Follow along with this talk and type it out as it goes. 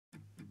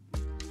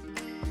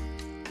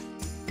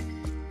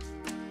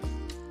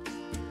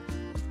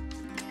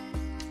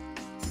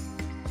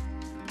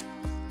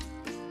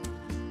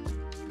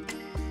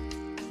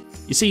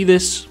You see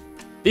this?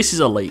 This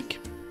is a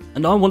lake,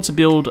 and I want to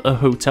build a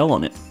hotel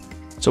on it.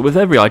 So with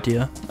every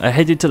idea, I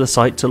headed to the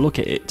site to look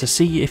at it to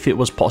see if it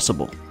was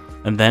possible.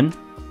 And then,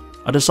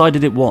 I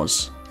decided it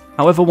was.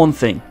 However, one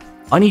thing,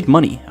 I need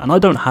money, and I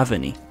don't have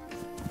any.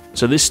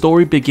 So this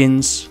story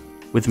begins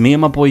with me and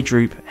my boy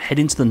Droop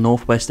heading to the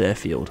Northwest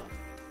Airfield.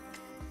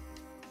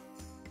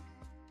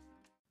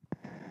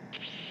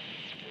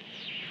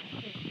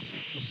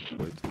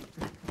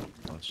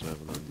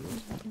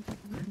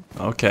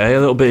 Okay, a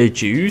little bit of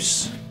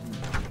juice.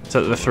 Is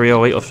that the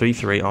 308 or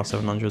 33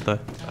 R700 though?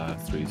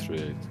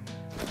 338.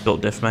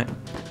 Built diff, mate.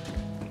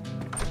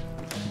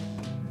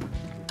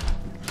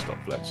 Stop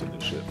flexing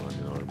and shit, man,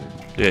 you know what I mean?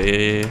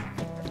 Yeah.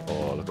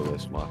 Oh, look at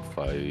this, Mark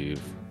 5.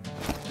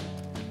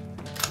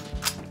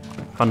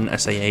 Got an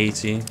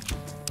SA80.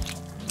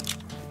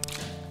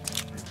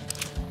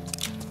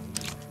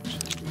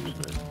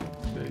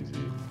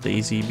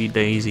 DayZ be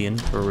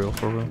DayZing, for real,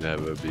 for real.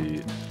 Never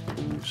be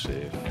too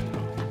safe.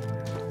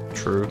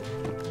 True.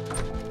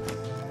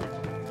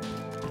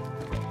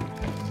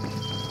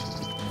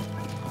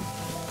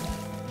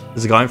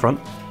 There's a guy in front.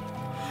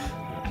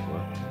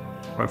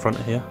 Right in front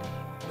of here.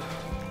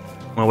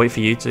 I'm gonna wait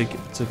for you to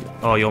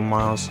oh, you're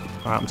miles.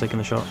 Alright, I'm taking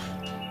the shot.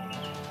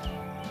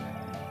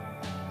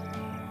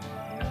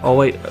 Oh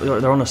wait,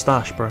 they're on a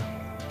stash, bro.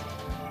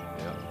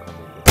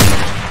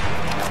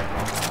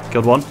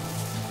 Killed one.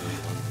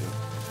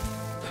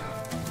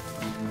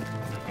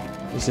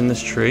 He's in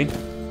this tree.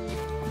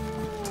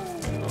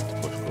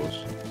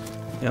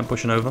 Yeah, I'm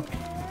pushing over.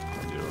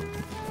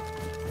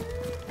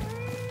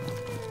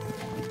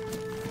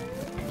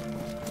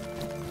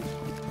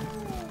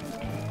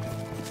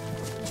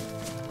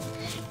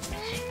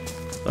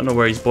 Don't know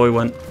where his boy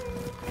went.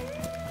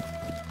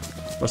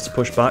 Must have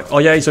pushed back. Oh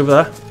yeah, he's over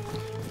there.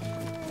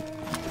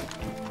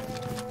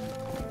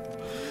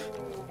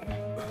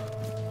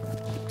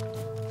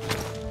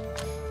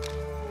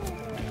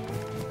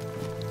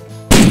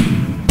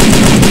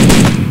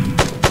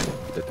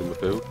 Hit him with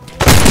food.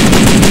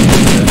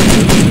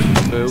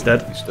 He's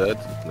dead. He's dead.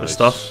 Good Nice.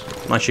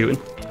 stuff. Nice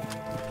shooting.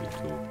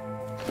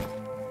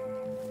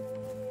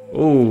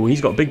 Oh, he's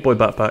got a big boy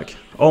backpack.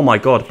 Oh my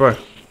god, bro.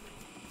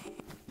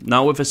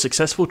 Now with a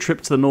successful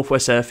trip to the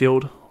Northwest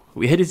Airfield,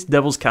 we headed to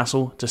Devil's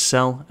Castle to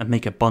sell and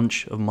make a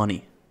bunch of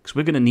money. Because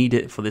we're going to need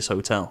it for this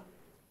hotel.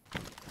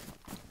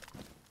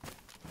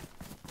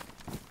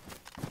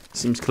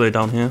 Seems clear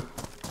down here.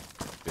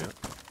 Yeah.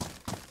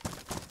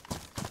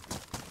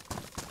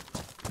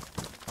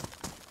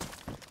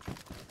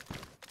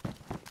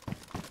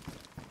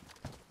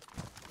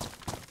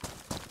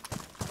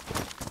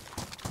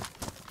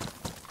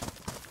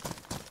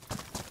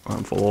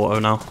 I'm full auto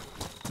now.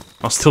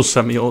 I'll still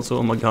semi-auto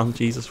on my gun.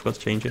 Jesus, forgot to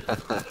change it.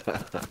 That'd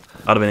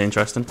have been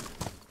interesting.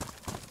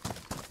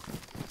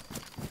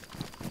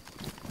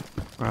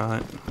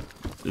 Right.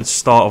 It's the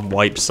start of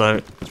wipe, so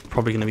there's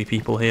probably going to be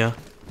people here.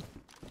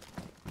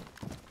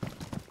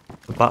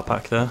 The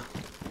backpack there.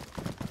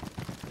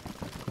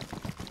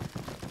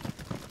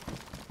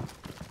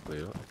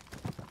 Clear. Up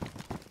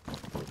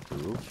the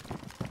roof.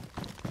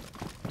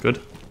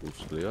 Good.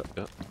 Roof's clear,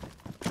 yeah.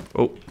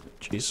 Oh,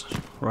 jeez.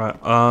 Right,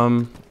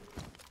 alright,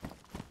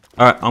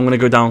 I'm going to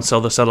go down and sell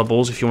the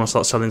sellables if you want to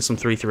start selling some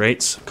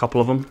 338s. A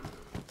couple of them.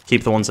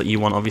 Keep the ones that you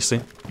want,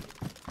 obviously.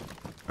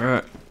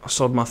 Alright, I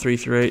sold my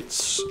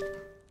 338s.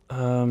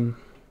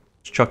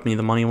 Just chuck me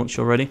the money once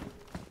you're ready.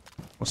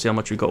 We'll see how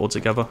much we got all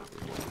together.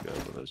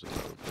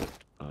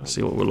 Let's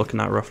see what we're looking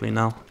at roughly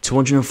now.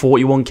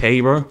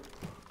 241k, bro.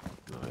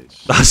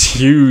 Nice. That's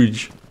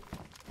huge.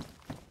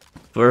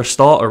 For a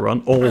starter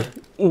run. Oh,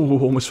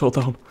 almost fell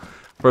down.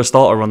 For a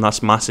starter run,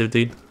 that's massive,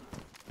 dude.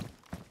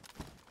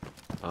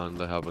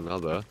 And I have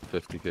another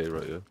 50k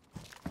right here.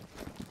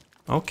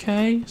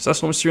 Okay, so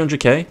that's almost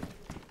 300k.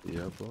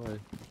 Yeah, boy.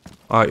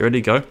 Alright, you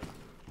ready to go?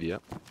 Yeah.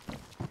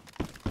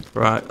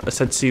 Right, let's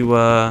head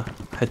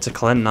to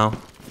Clen now.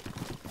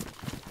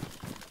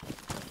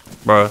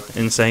 Bro,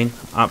 insane.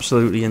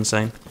 Absolutely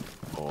insane.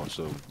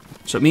 Awesome.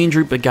 So me and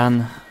Droop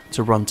began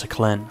to run to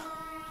Clen.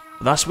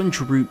 That's when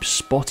Droop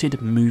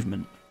spotted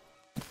movement.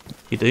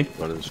 You do?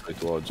 Running straight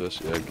towards us,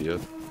 yeah, gear.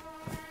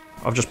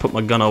 I've just put my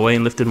gun away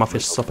and lifted my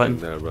fists up at him.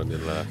 There,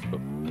 running left. But...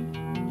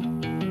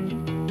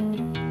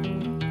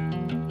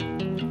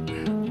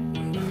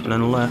 And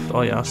then left. Oh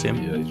yeah, I see him.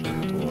 Yeah, he's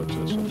running towards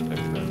us.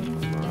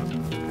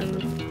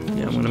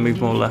 Yeah, I'm gonna move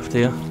more left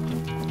here.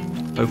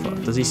 Oh,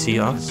 does he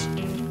see us? I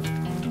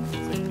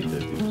think he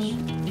did.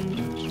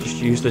 Just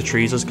use the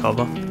trees as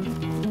cover.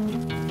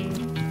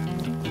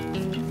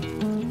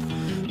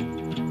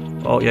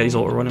 Oh yeah, he's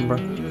auto running, bro.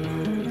 They're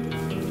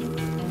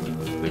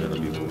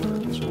gonna be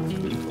moving this whole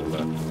fleet to the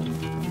left.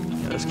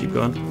 Yeah, let's keep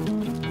going.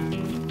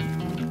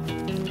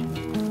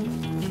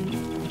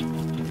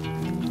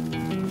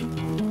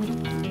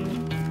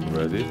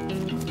 Ready?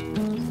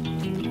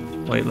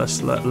 Wait,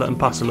 let's let him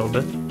pass a little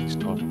bit.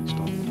 Stop.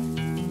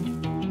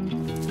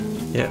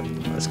 Yeah,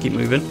 let's keep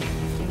moving.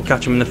 We'll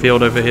catch him in the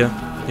field over here.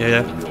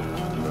 Yeah. I'm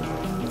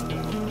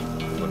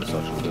gonna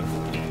start shooting.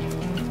 Do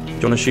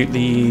you want to shoot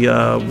the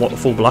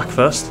full black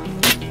first?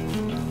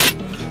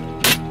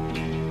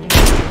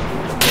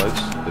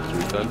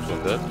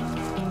 Dead?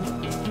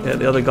 Yeah,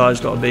 the other guy's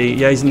got to be...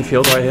 Yeah, he's in the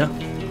field right here.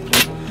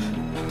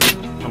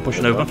 I'm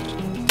pushing over. He's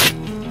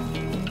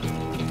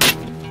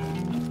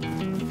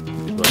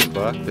running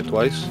back. Hit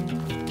twice.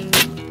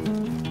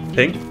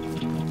 Ping.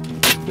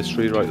 This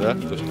tree right there.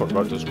 Just run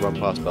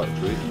past that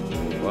tree.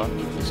 Back.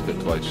 He's hit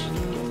twice.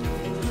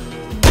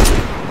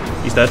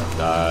 He's dead.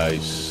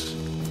 Nice.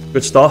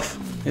 Good stuff.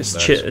 It's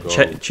Let's go.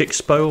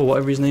 Chickspo or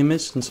whatever his name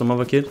is, and some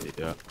other kid.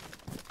 Yeah.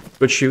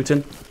 Good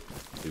shooting.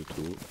 You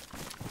too.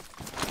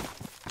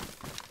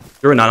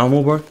 You're an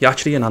animal, bro. You're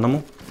actually an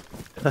animal.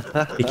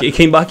 he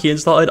came back here and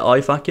started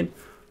eye-facking.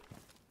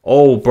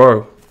 Oh,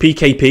 bro.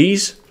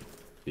 PKPs?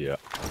 Yeah.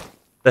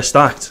 They're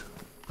stacked.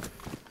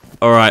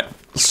 Alright,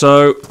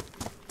 so...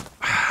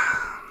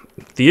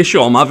 The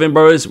issue I'm having,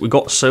 bro, is we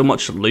got so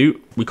much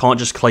loot, we can't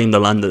just claim the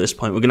land at this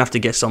point. We're gonna have to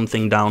get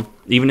something down.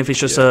 Even if it's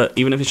just a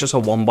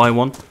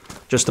 1x1,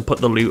 just to put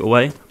the loot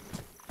away.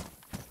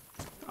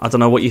 I don't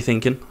know what you're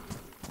thinking.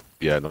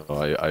 Yeah, no,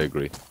 I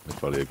agree. I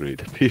fully agree,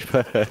 to be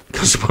fair.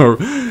 Because, bro,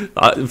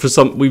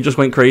 we just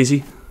went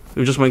crazy.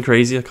 We just went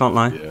crazy, I can't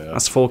lie. Yeah.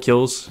 That's 4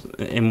 kills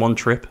in one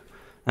trip.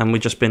 And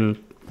we've just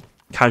been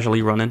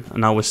casually running,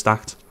 and now we're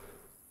stacked.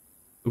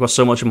 We've got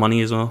so much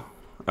money as well.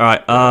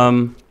 Alright,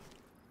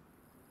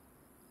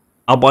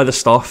 I'll buy the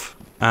stuff.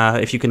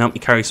 If you can help me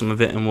carry some of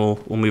it, and we'll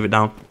move it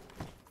down.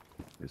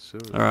 Yes, sir.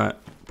 Alright,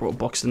 brought a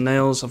box of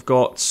nails. I've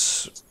got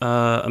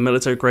a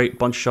military grate,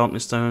 bunch of sharpening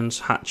stones,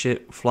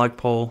 hatchet,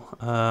 flagpole.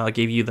 I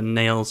gave you the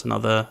nails and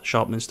other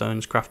sharpening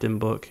stones, crafting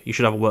book. You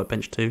should have a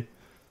workbench too.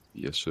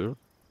 Yes, sir.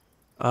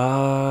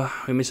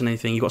 We're missing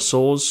anything? You got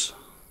saws?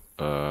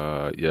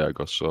 Yeah, I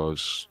got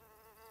saws,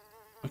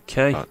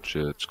 Okay.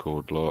 hatchets,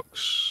 code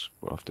locks,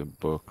 crafting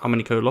book. How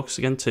many code locks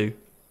again? 2.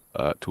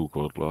 2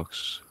 code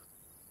locks.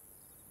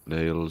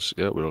 Nails.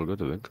 Yeah, we're all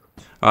good, I think.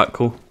 Alright,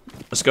 cool.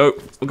 Let's go.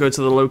 We'll go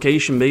to the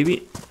location,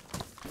 baby.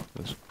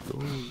 Let's go.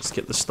 Let's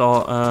get the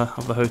start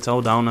of the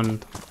hotel down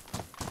and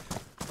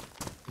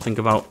think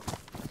about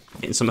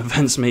getting some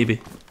events,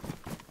 maybe.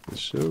 Yes,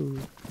 sir.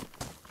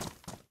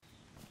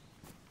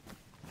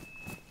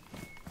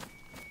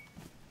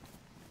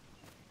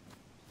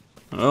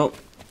 Oh,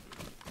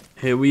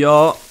 here we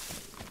are.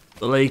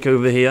 The lake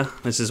over here.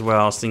 This is where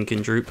I was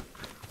thinking, Droop.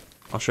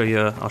 I'll show you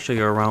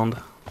around.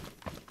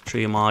 Show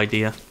you my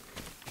idea.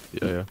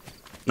 Yeah.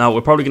 Now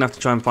we're probably gonna have to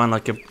try and find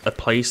like a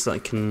place that's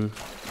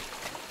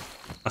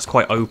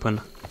quite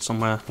open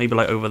somewhere. Maybe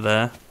like over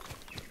there.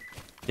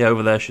 Yeah,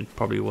 over there should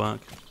probably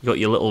work. You got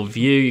your little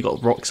view. You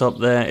got rocks up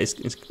there. It's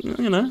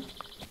you know.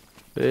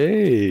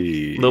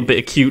 Hey. A little bit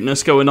of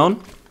cuteness going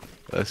on.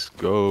 Let's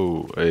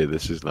go. Hey,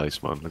 this is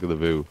nice, man. Look at the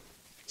view.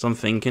 So I'm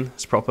thinking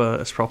it's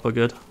proper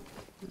good,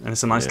 and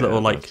it's a nice Yeah,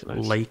 little that's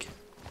nice. lake.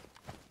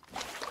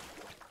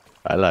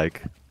 I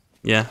like.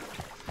 Yeah.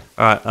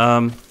 All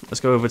right. Let's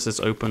go over to this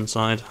open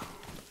side.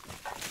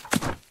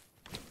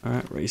 All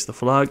right. Raise the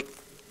flag.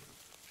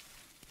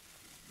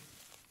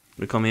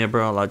 We come here,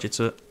 bro. I'll add you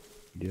to it.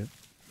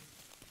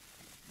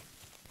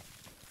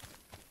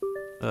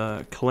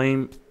 Yeah.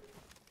 Claim.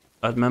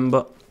 Add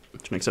member.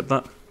 Can accept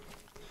that.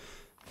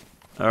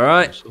 All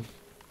right. Awesome.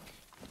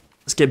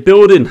 Let's get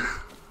building.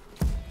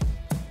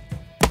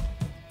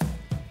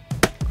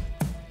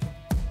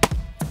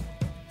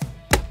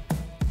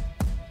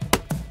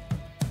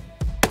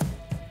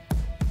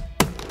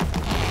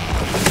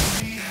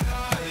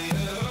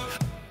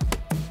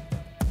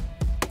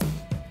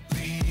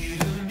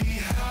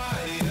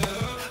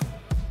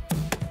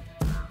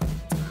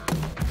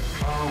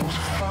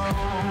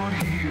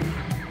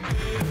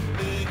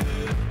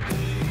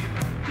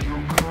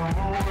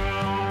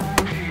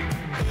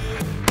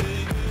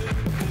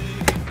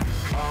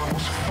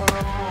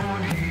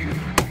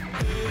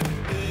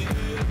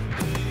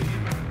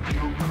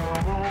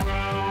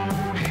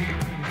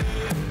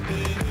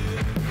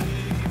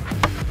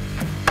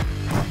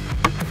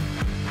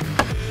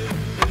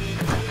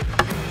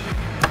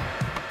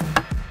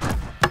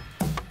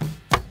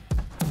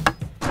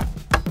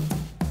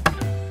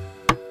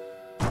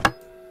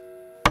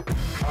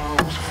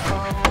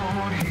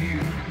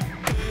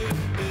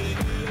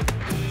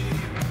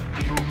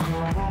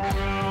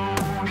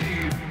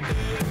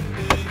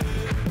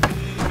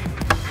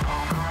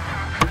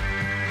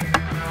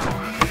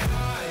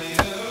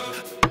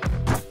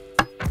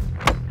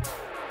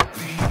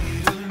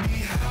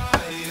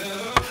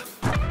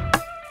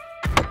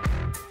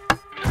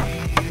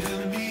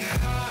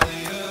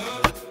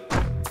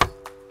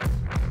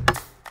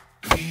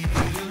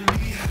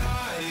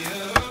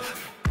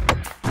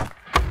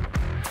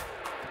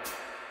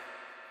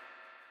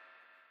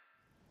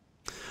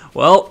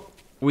 Well,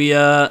 we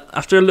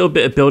after a little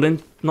bit of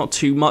building, not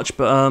too much,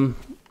 but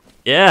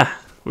yeah,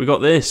 we got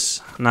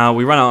this. Now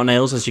we ran out of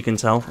nails, as you can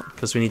tell,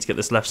 because we need to get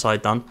this left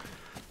side done.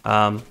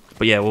 But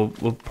yeah, we'll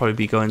probably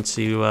be going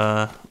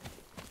to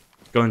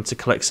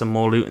collect some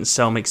more loot and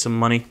sell, make some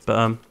money.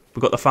 But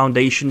we've got the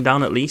foundation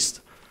down at least,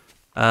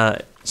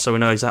 so we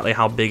know exactly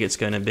how big it's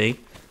going to be.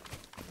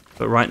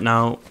 But right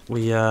now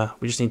we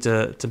just need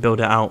to build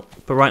it out.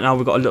 But right now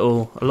we've got a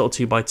little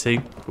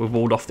 2x2. We've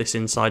walled off this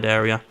inside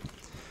area.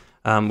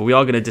 We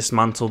are going to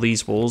dismantle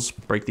these walls,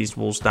 break these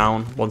walls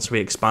down once we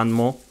expand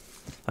more.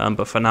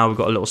 But for now, we've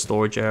got a little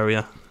storage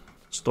area,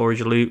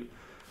 storage loot,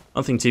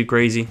 nothing too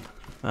crazy.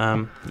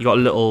 You got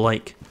a little,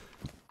 like,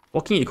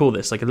 what can you call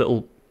this? Like a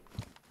little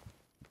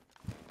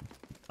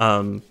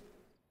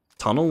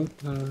tunnel?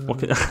 I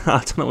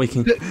don't know what we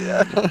can...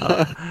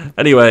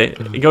 anyway,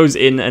 it goes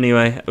in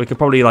anyway. We could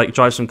probably like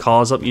drive some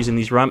cars up using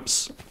these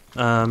ramps.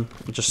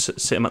 Just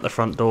sit them at the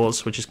front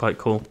doors, which is quite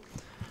cool.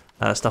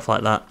 Stuff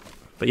like that.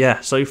 But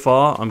yeah, so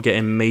far I'm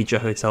getting major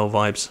hotel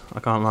vibes. I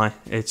can't lie.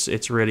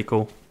 It's really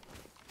cool.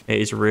 It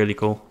is really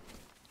cool.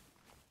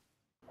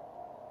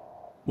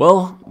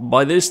 Well,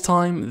 by this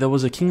time there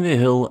was a King of the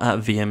Hill at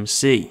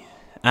VMC,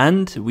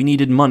 and we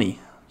needed money.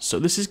 So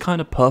this is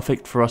kind of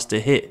perfect for us to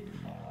hit.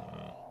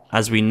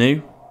 As we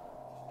knew,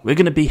 we're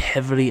going to be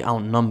heavily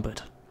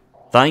outnumbered.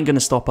 That ain't going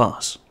to stop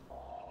us.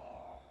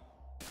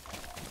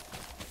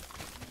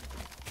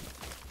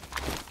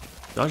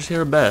 Did I just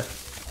hear a bear?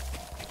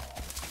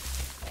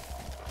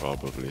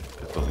 Probably.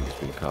 I don't think it's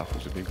been capped.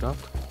 Has it been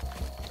capped?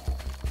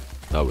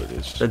 No, it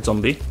is. Dead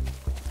zombie.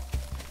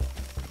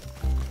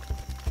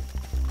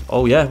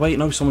 Oh yeah, wait,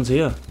 no, someone's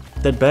here.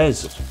 Dead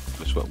bears.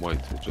 Just went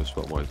white. It just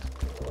went white.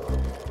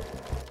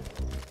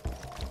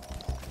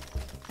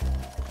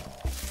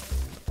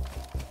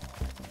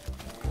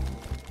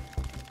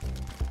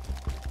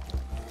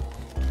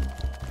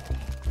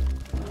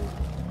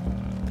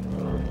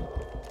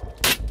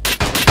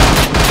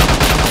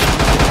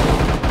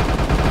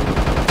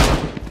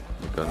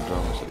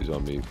 He's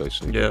on me,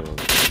 basically. Yeah.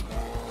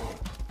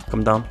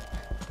 Come down.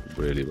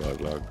 Really bad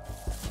lag.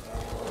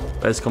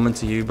 Bear's coming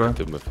to you, bro.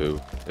 Give him a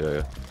few.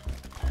 Yeah.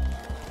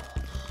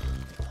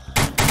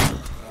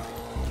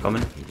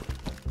 Coming.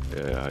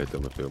 Yeah, I hit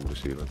him a few on the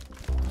ceiling.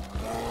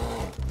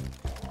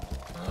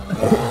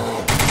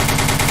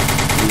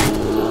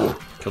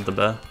 Killed the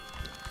bear.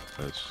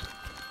 Nice.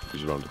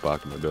 He's around the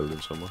back of my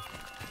building somewhere.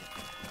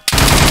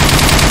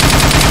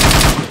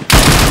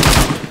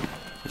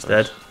 He's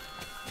dead.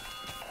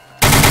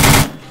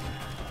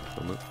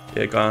 Somewhere.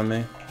 Yeah, guy on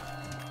me.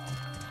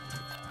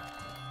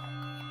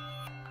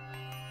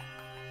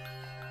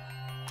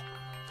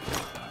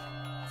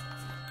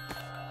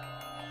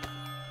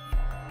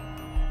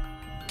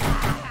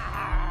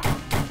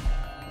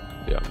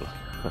 Yeah, I'm not.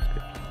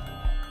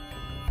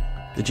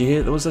 Did you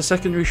hear? There was a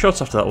secondary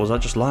shot after that. Or was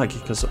that just lag?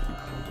 Because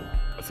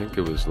I think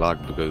it was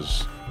lag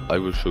because I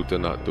was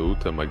shooting that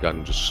dude and my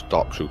gun just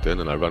stopped shooting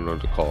and I ran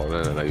around the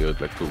corner and I heard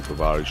like 2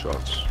 Cavalry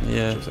shots.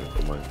 yeah, Which I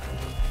think were mine.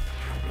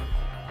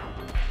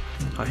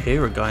 I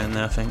hear a guy in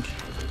there. I think.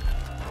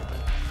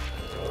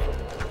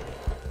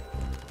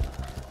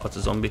 Oh, it's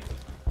a zombie. You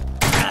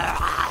can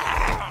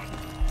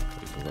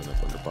run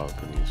up on the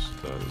balconies.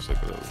 There's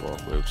like a little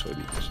walkway outside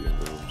you can see in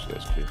the rooms.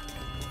 Yes, okay.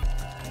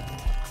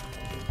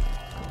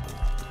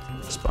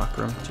 Spark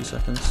room. 2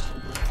 seconds.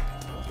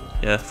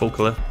 Yeah, full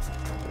clear.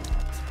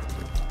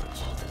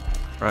 Nice.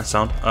 Right,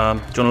 sound. Do you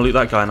want to loot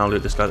that guy and I'll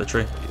loot this guy at the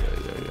tree? Yeah.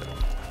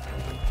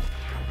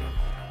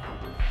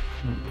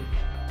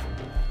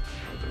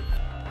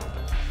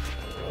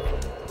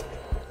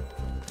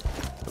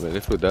 I mean,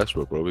 if we're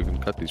desperate, bro, we can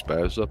cut these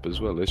bears up as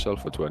well. They sell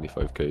for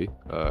 25k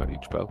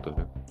each belt, I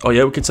think. Oh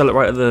yeah, we could sell it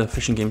right at the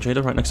fishing game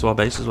trader, right next to our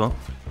base as well.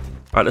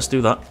 Right, let's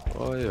do that.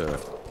 Oh yeah.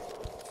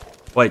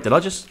 Wait, did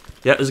I just...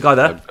 Yeah, there's a guy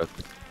there.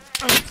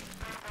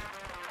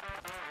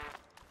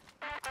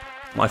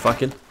 My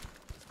fucking...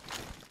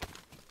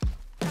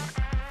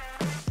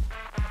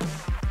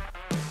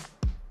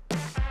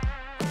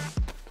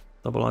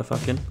 Double eye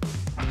fucking.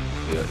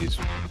 Yeah, he's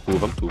 2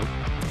 of them.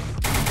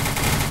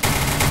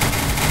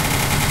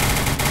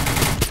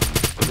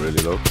 I'm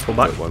really low. Pull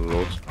back. Get 1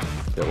 load.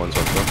 Yeah, 1's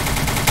on top.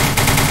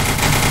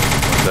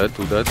 1 dead,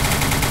 2 dead.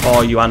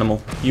 Oh, you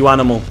animal. You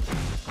animal.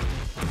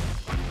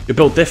 You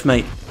built diff,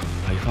 mate.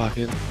 I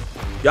fucking...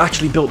 You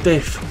actually built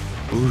diff.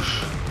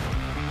 Oosh.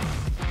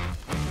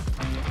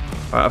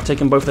 Alright, I've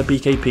taken both their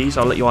PKPs.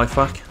 I'll let you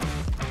IFAC.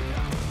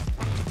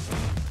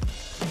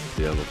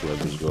 Yeah, look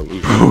at as well.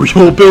 Oh,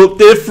 you're built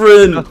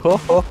different!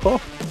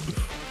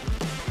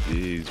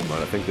 Jeez,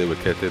 man. I think they were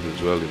kitted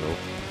as well, you know.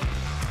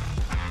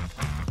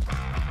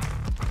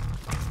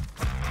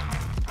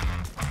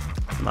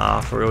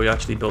 Nah, for real, you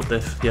actually built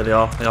diff. Yeah, they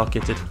are. They are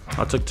kitted.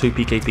 I took 2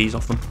 PKPs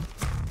off them.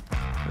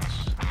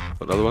 Nice.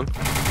 Another one.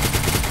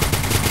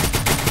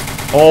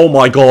 Oh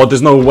my god,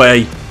 there's no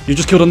way. You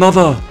just killed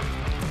another.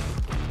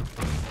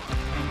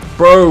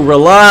 Bro,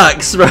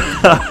 relax. Relax.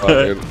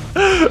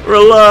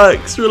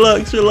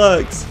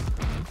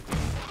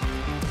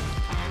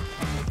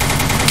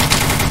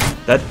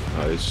 Dead.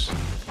 Nice.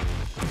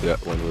 Yeah,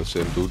 one of the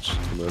same dudes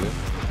from earlier.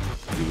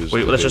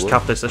 Wait, let's just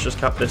cap this. Let's just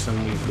cap this and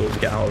we'll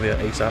get out of here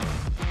ASAP.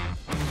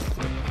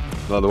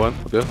 Another one.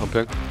 Up here, on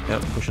ping.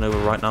 Yep, pushing over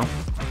right now.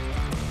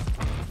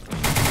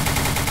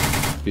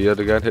 Beard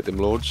again, hit them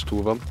loads, 2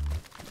 of them.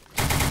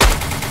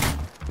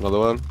 Another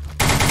one.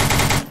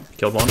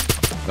 Killed 1.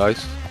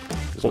 Nice.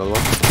 There's another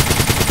one.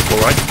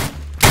 Alright.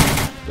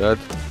 Dead.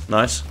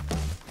 Nice.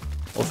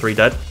 All 3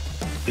 dead.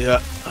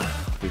 Yeah.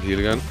 Big heal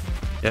again.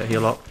 Yeah,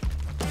 heal up.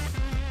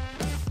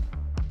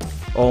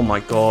 Oh my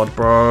god,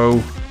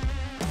 bro.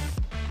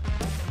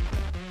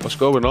 What's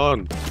going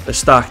on? They're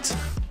stacked.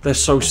 They're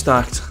so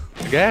stacked.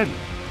 Again?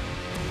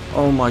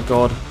 Oh my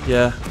god,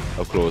 yeah.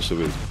 How close are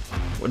we?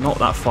 We're not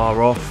that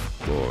far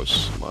off. Of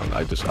course, man.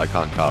 I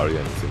can't carry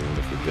anything even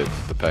if we did,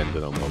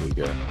 depending on what we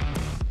get. Yeah,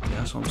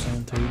 that's what I'm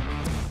saying too. And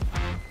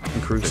I think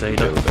we Crusader.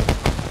 killed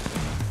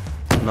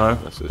it. No,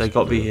 That's they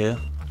got to be here.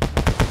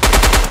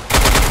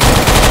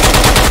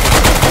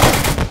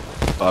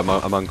 I'm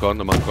on con.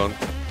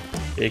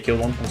 Yeah, kill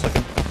one. 1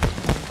 second.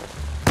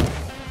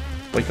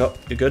 Wake up.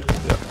 You're good?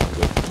 Yeah, I'm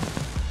good.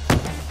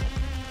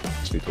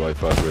 Just need to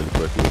wipe out really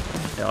quickly.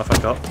 Yeah, I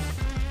fuck up.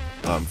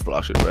 I'm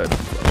flashing red.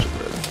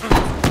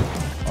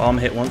 Oh, I'm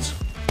hit once.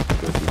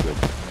 Good.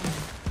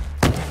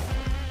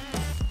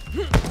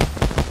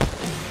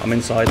 I'm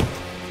inside. I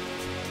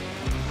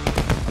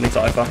need to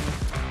IFA.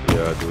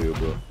 Yeah, I do you,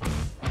 bro.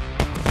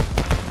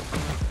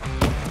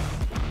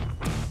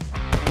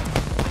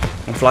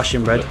 I'm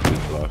flashing red.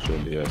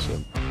 Flashing, yes.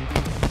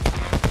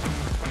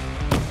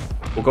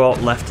 We'll go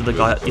out left to the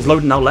guy. He's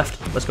loading now,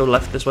 left. Let's go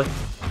left this way.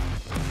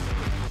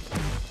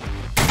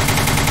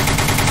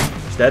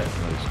 He's dead.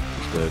 Nice.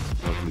 He's dead.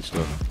 Lovely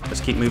stuff. Let's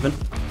keep moving.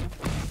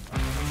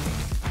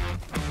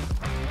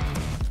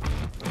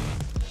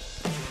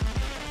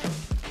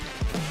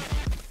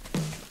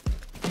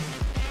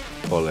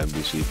 All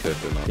MBC kit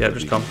and all. Yeah,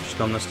 just come.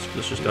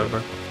 Let's just go,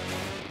 bro.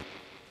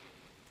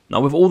 Now,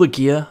 with all the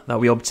gear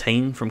that we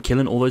obtain from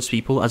killing all those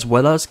people, as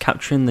well as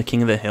capturing the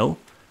King of the Hill,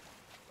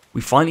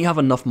 we finally have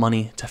enough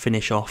money to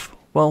finish off,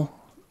 well,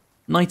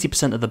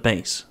 90% of the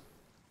base.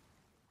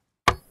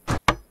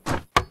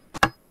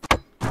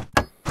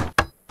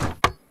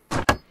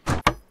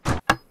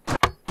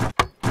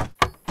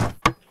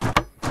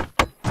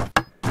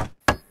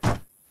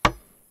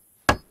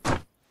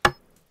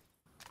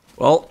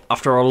 Well,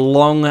 after a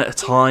long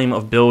time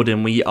of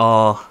building, we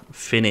are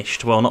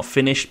finished. Well, not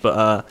finished,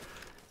 but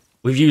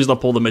we've used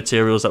up all the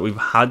materials that we've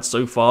had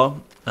so far.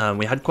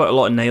 We had quite a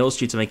lot of nails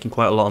due to making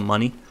quite a lot of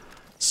money.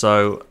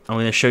 So I'm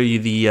going to show you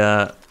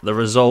the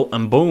result,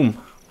 and boom.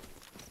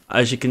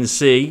 As you can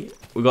see,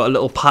 we've got a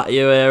little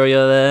patio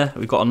area there.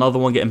 We've got another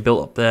one getting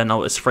built up there.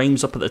 Now it's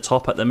frames up at the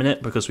top at the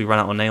minute because we ran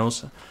out of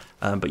nails,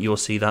 but you'll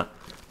see that.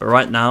 But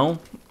right now,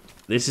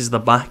 this is the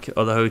back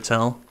of the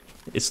hotel.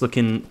 It's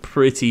looking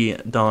pretty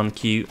darn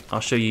cute. I'll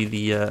show you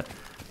the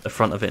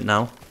front of it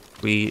now.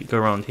 We go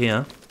around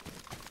here.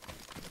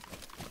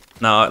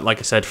 Now, like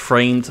I said,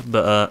 framed,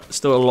 but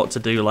still a lot to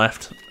do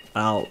left.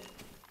 Now,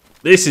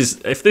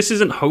 if this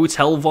isn't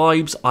hotel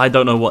vibes, I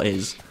don't know what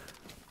is.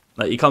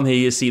 Like, you come here,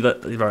 you see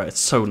that, right, it's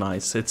so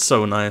nice. It's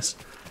so nice.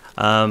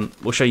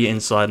 We'll show you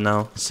inside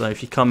now. So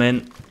if you come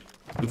in,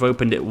 we've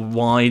opened it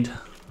wide.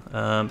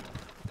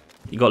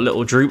 You got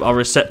little Droop, our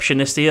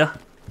receptionist here,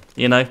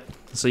 you know.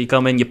 So you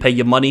come in, you pay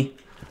your money.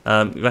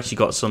 We've actually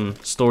got some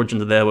storage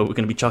under there where we're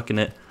going to be chucking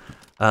it.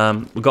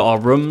 We've got our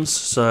rooms.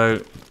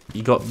 So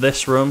you got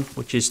this room,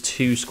 which is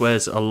 2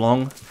 squares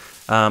along.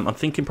 I'm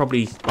thinking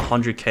probably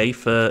 100k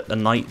for a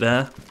night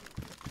there.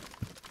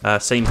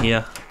 Same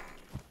here.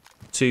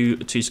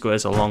 Two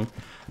squares along.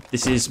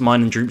 This is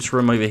mine and Droop's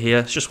room over here.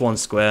 It's just 1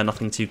 square,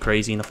 nothing too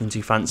crazy, nothing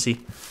too fancy.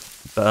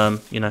 But,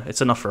 you know,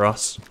 it's enough for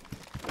us.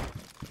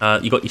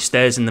 You got your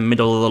stairs in the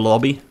middle of the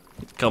lobby.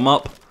 Come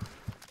up.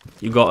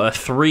 You've got a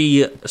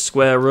 3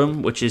 square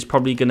room, which is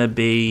probably going to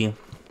be...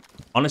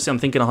 Honestly, I'm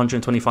thinking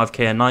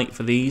 125k a night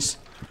for these.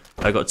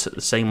 I got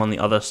the same on the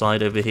other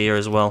side over here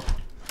as well.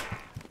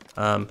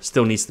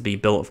 Still needs to be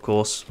built, of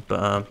course.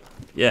 But,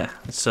 yeah,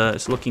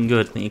 it's looking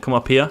good. Then you come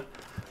up here,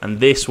 and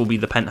this will be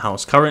the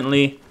penthouse.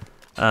 Currently,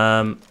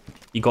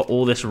 you got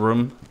all this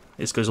room.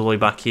 This goes all the way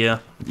back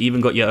here. You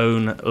even got your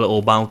own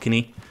little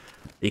balcony.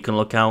 You can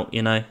look out,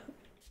 you know.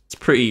 It's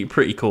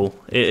pretty cool.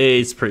 It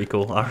is pretty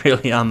cool. I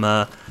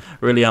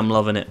really am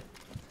loving it.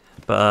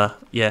 But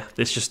yeah,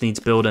 this just needs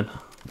building.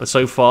 But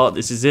so far,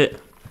 this is it.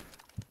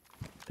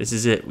 This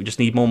is it. We just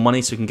need more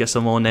money so we can get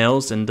some more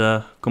nails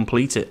and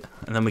complete it,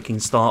 and then we can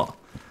start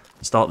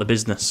the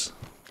business.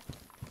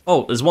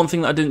 Oh, there's one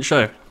thing that I didn't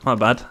show. My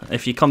bad.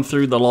 If you come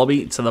through the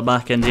lobby to the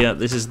back end here,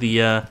 this is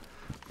the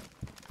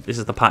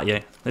patio.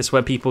 This is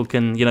where people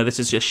can, you know, this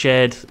is a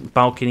shared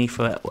balcony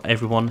for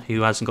everyone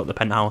who hasn't got the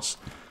penthouse.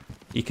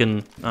 You can,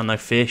 I don't know,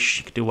 fish.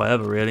 You can do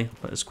whatever really,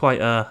 but it's quite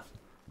a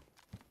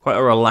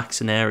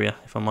relaxing area,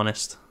 if I'm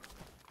honest.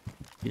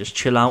 You just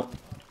chill out.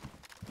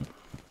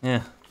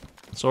 Yeah,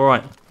 it's all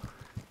right.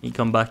 You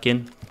come back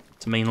in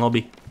to main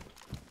lobby.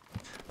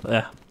 But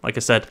yeah, like I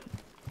said,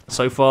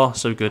 so far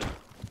so good.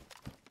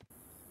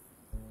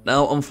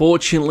 Now,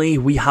 unfortunately,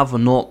 we have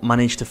not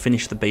managed to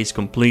finish the base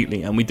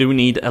completely, and we do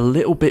need a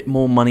little bit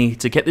more money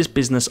to get this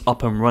business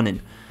up and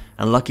running.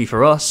 And lucky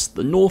for us,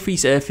 the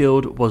northeast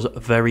airfield was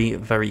very,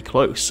 very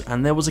close,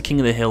 and there was a King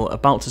of the Hill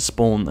about to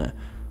spawn there.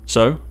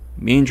 So,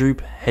 me and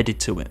Droop headed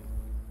to it.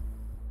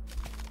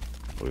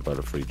 We've had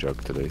a free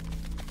jug today.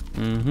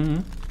 Mm-hmm.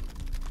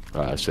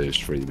 I say it's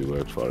free, we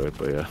worked for it,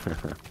 but yeah.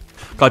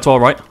 Guy to our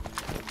right.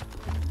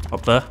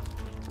 Up there.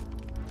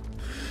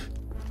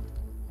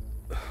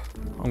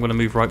 I'm going to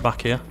move right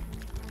back here.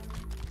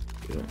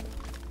 Yeah.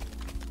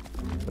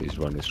 He's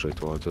running straight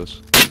towards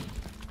us.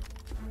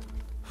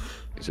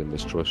 He's in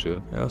this truss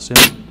here. Yeah, I see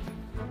him.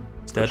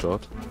 He's dead.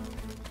 Shot.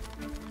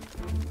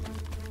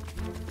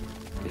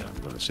 Yeah,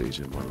 I'm gonna seize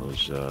him one of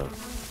those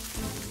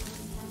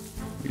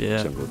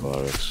Yeah. single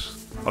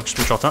barracks. I've just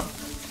been shot at.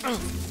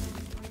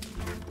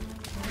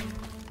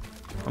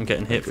 I'm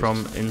getting hit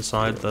from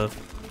inside the...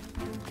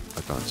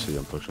 I can't see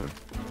him pushing.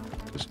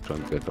 Just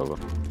trying to get cover.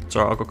 It's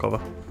alright, I'll go cover.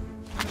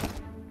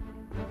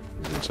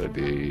 He's inside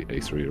the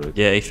A3, right?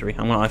 Yeah, A3.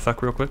 I'm gonna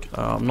IFAC real quick.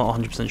 I'm not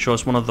 100% sure.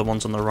 It's one of the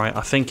ones on the right.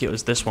 I think it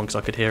was this one because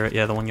I could hear it.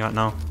 Yeah, the one you're at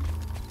now.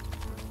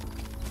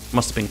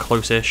 Must have been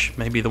close-ish.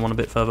 Maybe the one a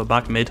bit further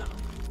back, mid.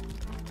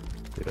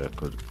 Yeah,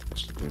 good.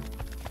 Must have been.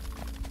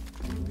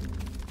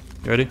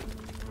 You ready? Do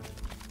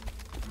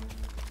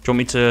you want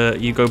me to...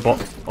 You go bot...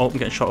 Oh, I'm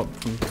getting shot up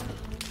from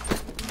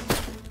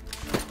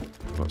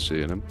Not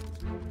seeing him.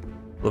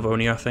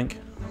 Livonia, I think.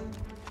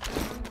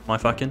 My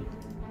fucking.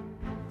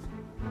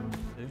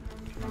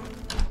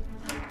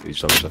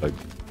 He's outside.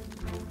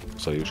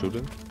 So you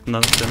shooting?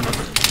 No, that's him.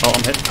 Oh,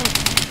 I'm hit.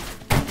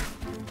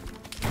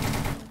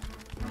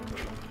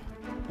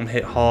 I'm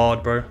hit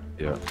hard, bro.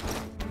 Yeah.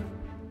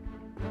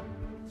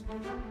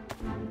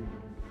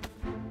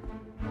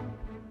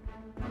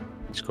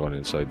 He's gone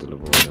inside the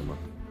Livonia, man.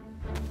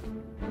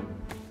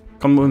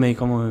 Come with me,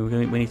 come with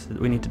me.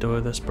 We need to do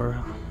with this, bro.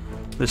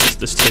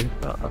 This too.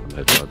 I'm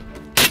hit hard.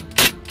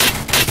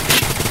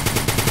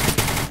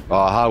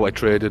 Oh, how I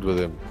traded with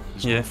him.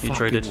 There's Yeah, no you fucking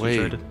traded. way.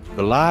 You traded.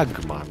 The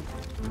lag, man.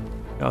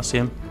 Yeah, I see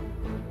him.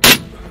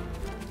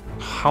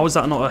 How is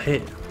that not a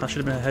hit? That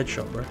should have been a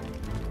headshot, bro.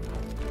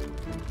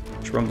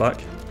 Just run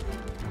back.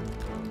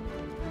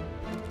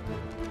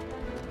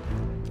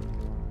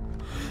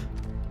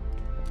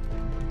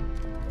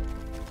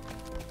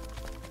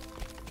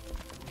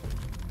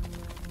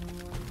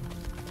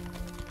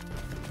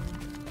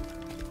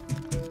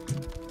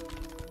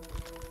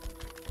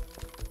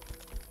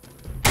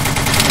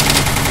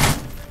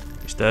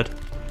 He's dead.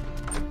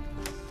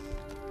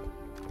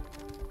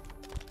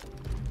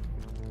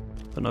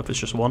 Don't know if it's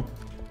just one.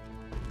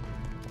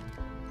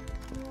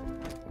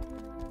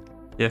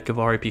 Yeah,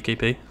 Kavari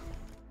PKP.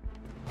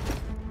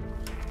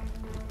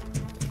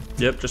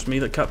 Yep, just me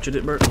that captured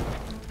it, bro.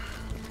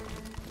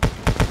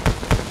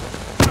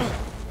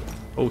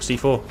 Oh,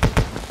 C4.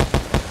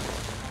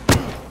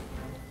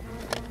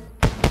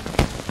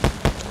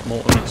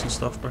 Mortar mix and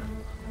stuff, bro.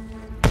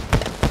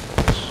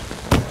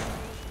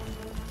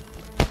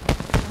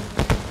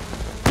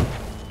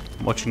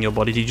 I'm watching your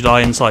body. Did you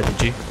die inside,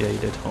 did you? Yeah, you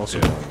did.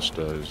 Awesome. Yeah, on the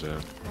stairs, yeah.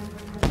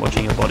 I'm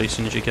watching your body as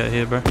soon as you get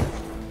here, bro.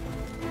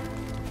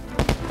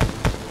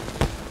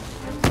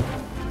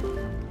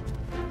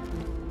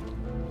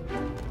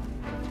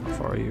 How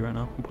far are you right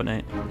now?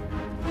 1.8.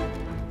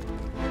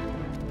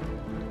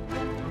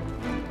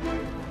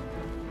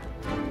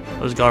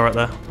 There's a guy right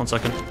there. 1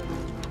 second.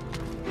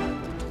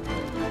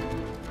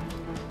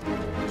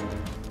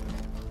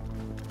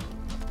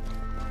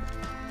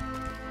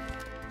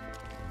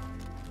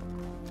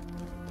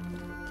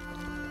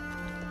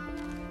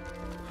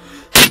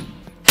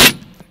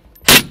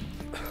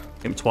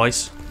 Hit him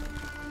twice.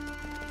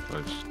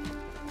 Nice.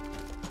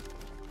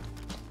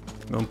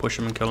 Go and push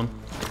him and kill him.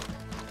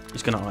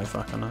 He's gonna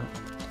IFAC, I know.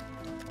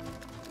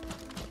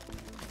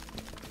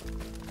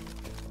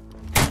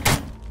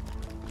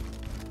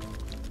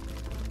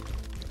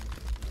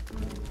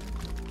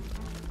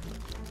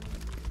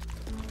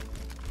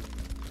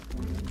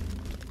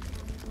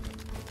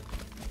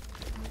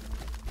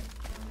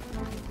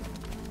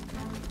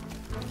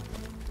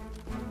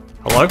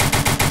 Hello?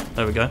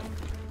 There we go.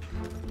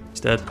 He's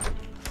dead.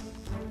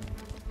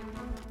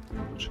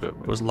 Shit, It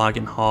man. was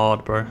lagging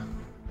hard, bro.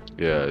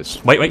 Yeah,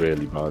 it's Wait.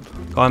 really bad.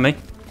 Go on me.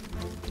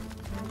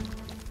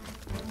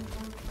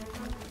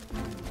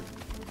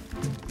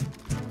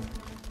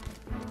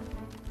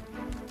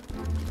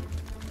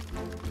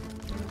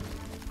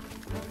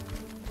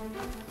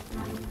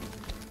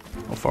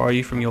 How far are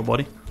you from your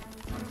body?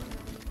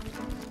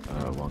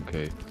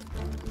 1k.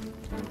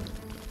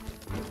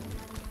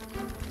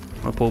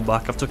 I pulled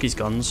back. I've took his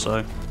guns,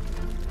 so.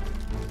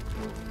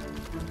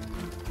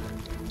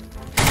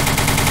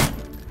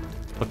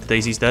 Look, the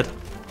DayZ's dead.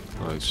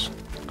 Nice.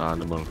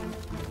 Animal.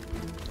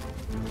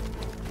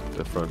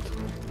 Different.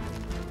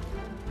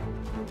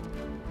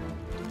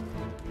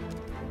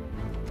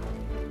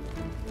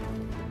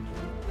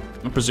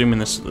 I'm presuming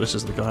this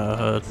is the guy I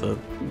heard, the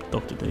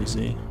Dr.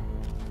 DayZ.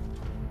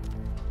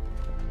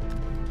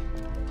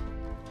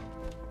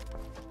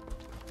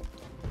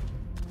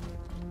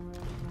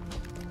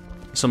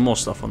 Some more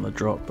stuff on the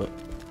drop, but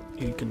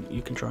you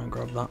can try and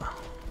grab that.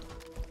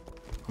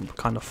 I'm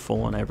kind of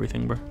full on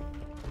everything, bro.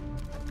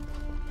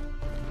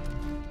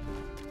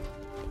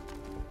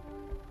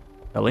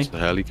 Ellie? Is the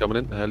heli coming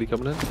in? The heli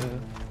coming in?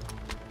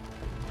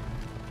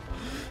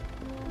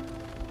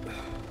 Yeah.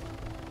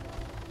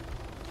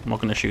 I'm not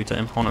going to shoot at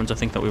him. I want him to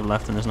think that we've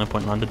left and there's no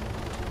point landing.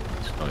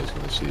 He's going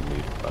to see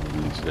me.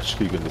 He's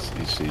literally going to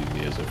see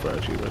me as a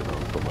freshie right now.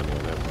 Put money on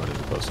him, man, as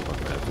opposed to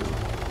fucking head.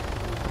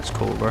 That's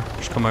cool, bro.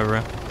 Just come over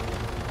here.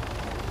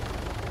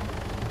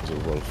 He's a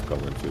wolf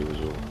coming through the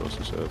zone across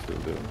this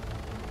airfield there.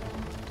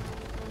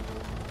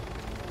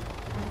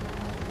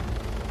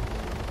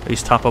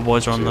 These tapper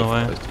boys are on their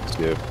way. I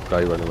see a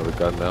guy running with a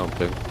gun now, on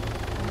ping.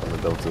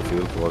 Coming down to the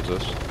field towards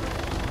us.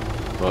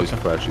 No, he's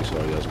fresh, he's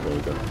sorry, he hasn't got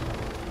a gun.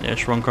 Yeah,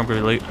 just run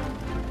crumpy loot.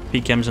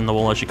 PKM's in the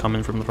wall as you come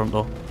in from the front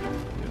door.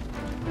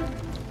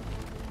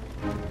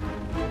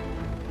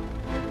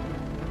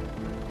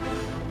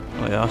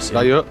 Oh yeah, I see.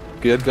 Guy up,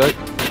 geared guy.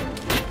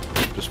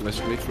 Just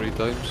missed me 3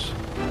 times.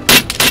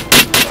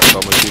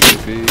 Got my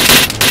TVP.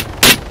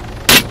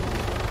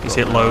 He's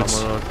hit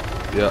loads.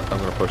 Yeah, I'm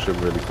gonna push him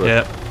really quick.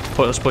 Yeah,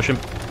 let's push him.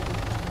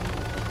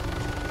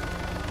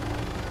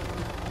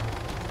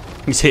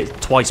 He's hit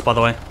twice, by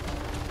the way.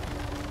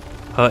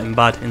 Hurting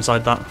bad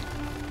inside that.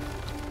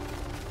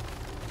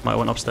 Might have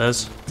went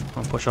upstairs.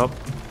 I'll push up.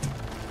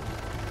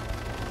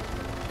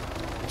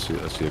 I see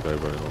a guy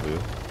running over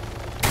here.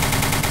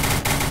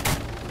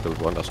 Killed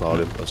one, that's not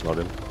him, that's not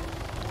him.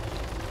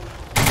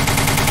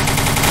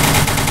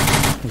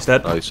 He's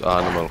dead. Nice,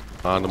 animal.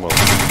 Another one.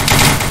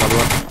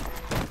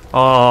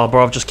 Oh,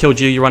 bro, I've just killed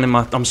you. You ran in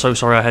my... I'm so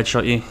sorry I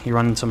headshot you. You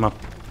ran into my...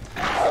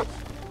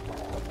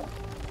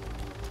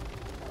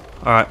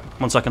 Alright,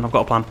 1 second. I've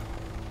got a plan.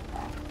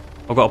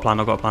 I've got a plan.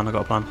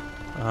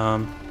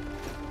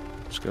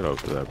 Let's get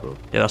over there, bro.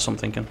 Yeah, that's what I'm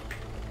thinking.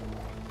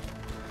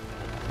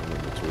 I'm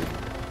in between.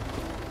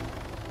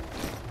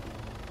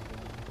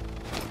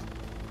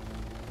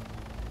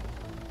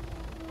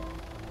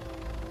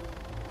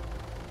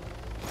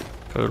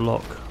 Code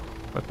lock.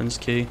 Weapons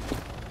key.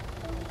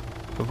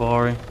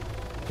 Kavari.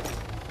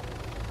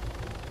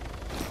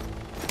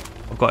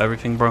 I've got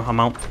everything, bro. I'm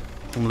out.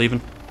 I'm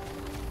leaving.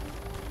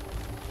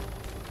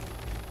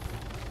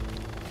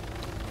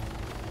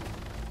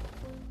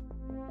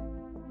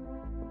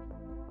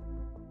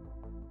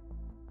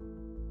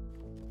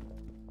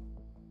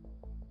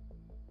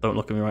 Don't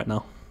look at me right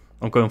now.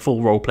 I'm going full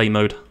roleplay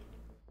mode.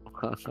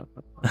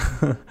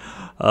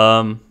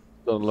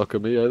 Don't look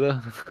at me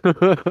either.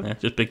 Yeah,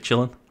 just big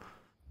chilling.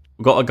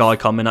 We've got a guy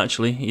coming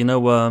actually. You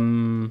know,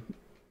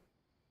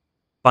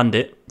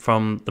 Bandit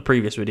from the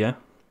previous video,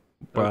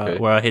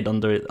 where I hid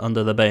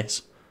under the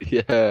base.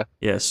 Yeah.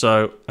 Yeah.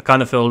 So I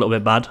kind of feel a little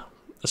bit bad.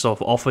 So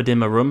I've offered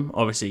him a room,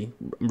 obviously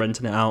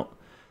renting it out.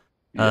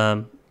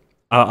 Yeah.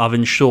 I've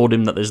ensured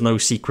him that there's no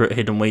secret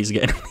hidden ways of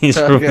getting his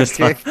room this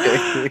time.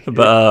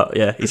 But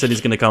yeah, he said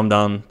he's going to come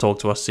down, talk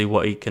to us, see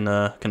what he can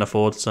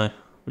afford. So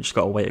we just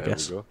got to wait, I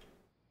guess.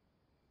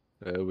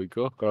 There we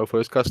go. Got our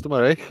first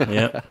customer, eh?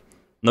 Yeah.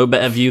 No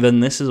better view than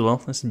this as well.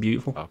 This is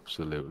beautiful.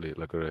 Absolutely.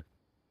 Look at it.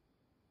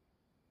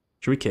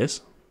 Should we kiss?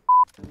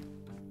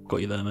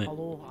 Got you there, mate.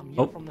 Hello, I'm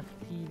here from the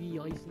TV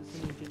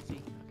licensing agency.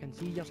 I can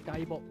see your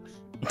skybox.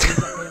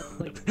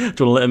 Do you want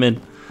to let him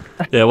in?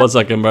 Yeah, 1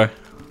 second, bro.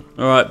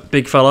 Alright,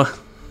 big fella.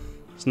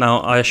 So now,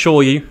 I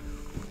assure you,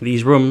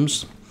 these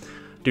rooms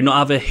do not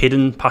have a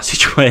hidden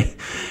passageway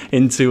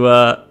into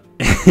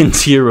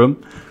into your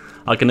room.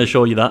 I can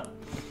assure you that.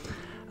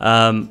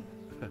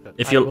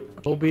 If you'll...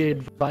 I'll be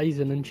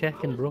advising and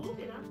checking, bro.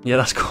 Yeah,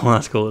 that's cool,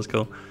 that's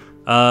cool.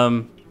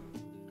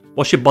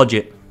 What's your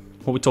budget?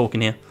 What are we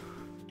talking here?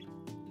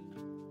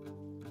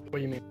 What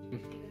do you mean?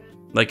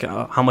 Like,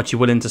 how much you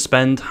willing to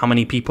spend? How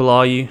many people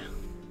are you?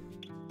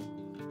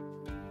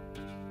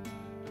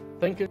 I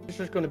think it's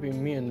just going to be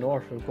me and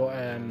North. We've got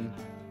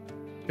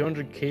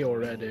 200k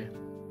already.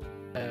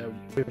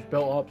 We've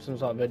built up since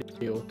that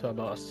video to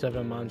about a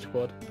 7-man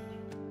squad.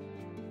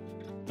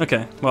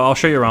 Okay, well, I'll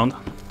show you around.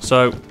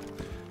 So,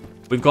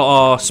 we've got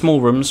our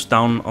small rooms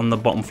down on the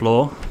bottom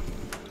floor.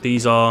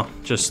 These are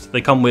just,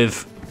 they come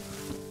with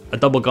a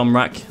double gun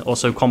rack,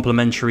 also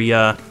complimentary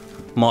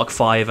Mark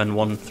 5 and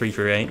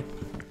 1338.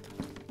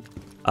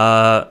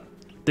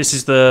 This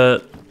is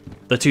the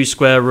 2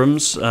 square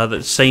rooms,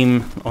 the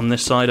same on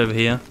this side over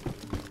here.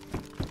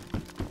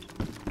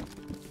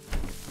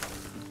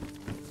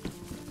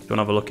 Do you want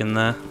to have a look in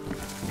there?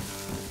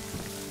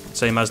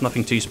 Same as,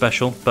 nothing too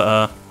special,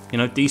 but you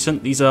know,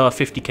 decent. These are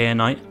 50k a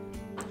night,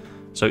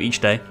 so each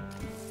day.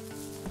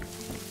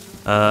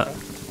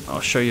 I'll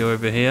show you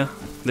over here.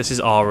 This is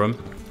our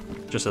room,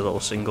 just a little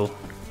single.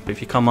 But if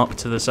you come up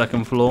to the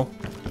 2nd floor,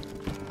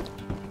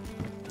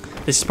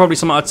 this is probably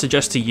something I'd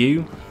suggest to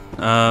you.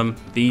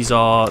 These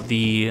are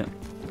the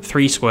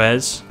 3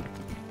 squares,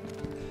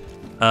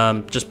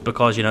 just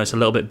because, you know, it's a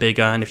little bit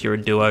bigger, and if you're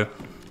a duo,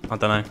 I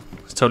don't know,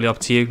 it's totally up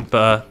to you.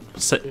 But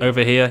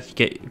over here, you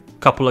get a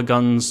couple of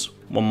guns,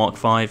 1 Mark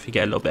 5, you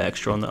get a little bit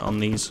extra on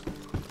these.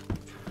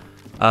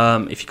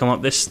 If you come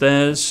up this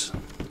stairs,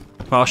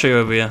 well, I'll show you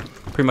over here.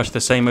 Pretty much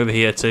the same over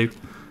here too.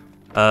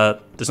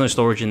 There's no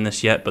storage in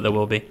this yet, but there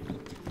will be.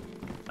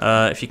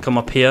 If you come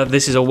up here,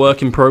 this is a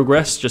work in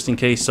progress, just in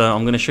case.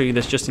 I'm going to show you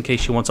this just in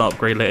case you want to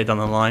upgrade later down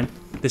the line.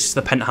 This is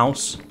the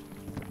penthouse.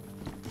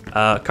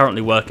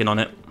 Currently working on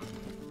it.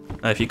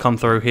 If you come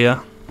through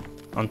here,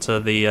 onto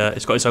the,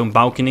 it's got its own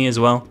balcony as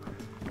well.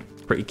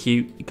 Pretty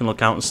cute. You can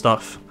look out and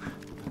stuff.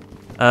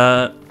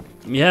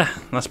 Yeah,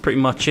 that's pretty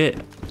much it.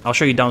 I'll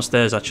show you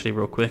downstairs actually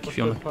real quick if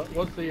you want.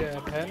 What's the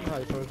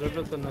penthouse, or is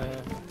everything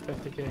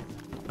 50k?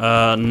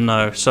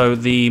 No. So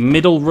the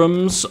middle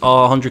rooms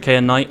are 100k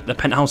a night, the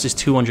penthouse is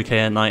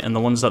 200k a night, and the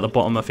ones at the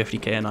bottom are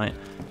 50k a night.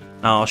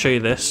 Now, I'll show you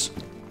this.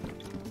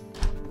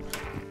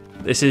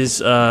 This is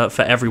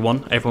for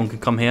everyone. Everyone can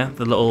come here,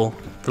 the little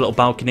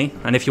balcony.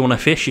 And if you want to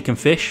fish, you can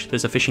fish.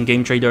 There's a fishing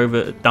game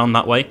trader down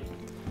that way.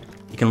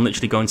 You can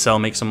literally go and sell,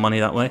 make some money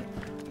that way.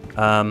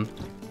 But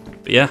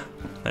yeah,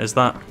 there's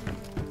that.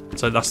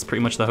 So that's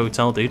pretty much the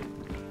hotel, dude.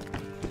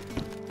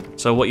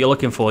 So what you're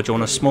looking for? Do you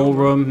want a small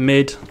room,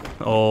 mid,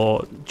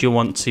 or do you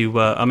want to?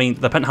 I mean,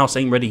 the penthouse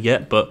ain't ready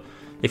yet, but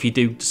if you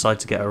do decide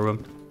to get a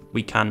room,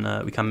 we can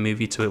move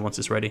you to it once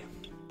it's ready.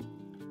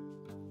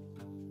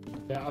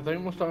 Yeah, I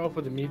think we'll start off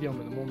with the medium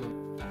at the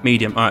moment.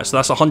 Medium. All right, so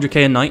that's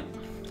 100k a night.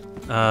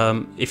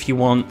 If you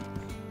want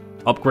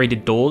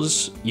upgraded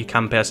doors, you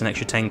can pay us an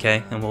extra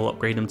 10k, and we'll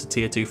upgrade them to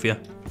tier 2 for you.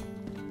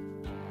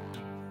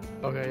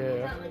 Okay,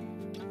 yeah.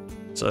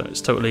 So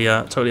it's totally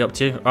up to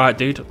you. All right,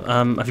 dude.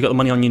 Have you got the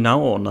money on you now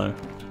or no?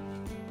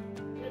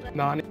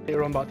 No, I need to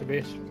run back to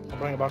base. I'll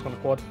bring it back on the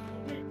quad.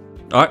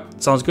 All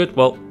right, sounds good.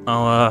 Well,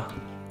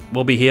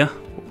 we'll be here.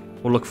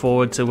 We'll look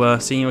forward to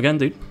seeing you again,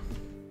 dude.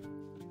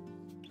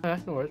 Yeah,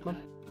 no worries, man.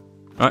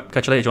 All right,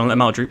 catch you later. Do you want to let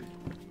him out, Drew?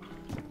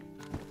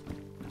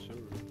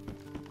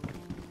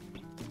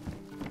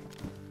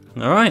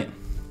 All right.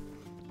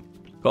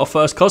 Got our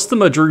first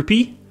customer,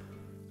 Droopy.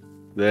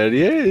 There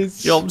he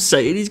is. You know what I'm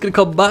saying? He's gonna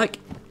come back.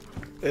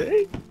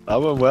 Hey, I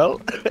went well.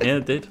 Yeah,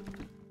 it did.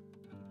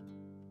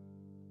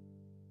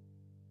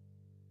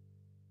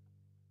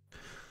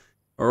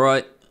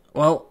 Alright,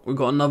 well, we've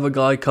got another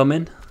guy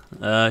coming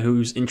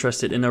who's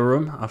interested in a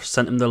room. I've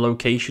sent him the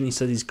location. He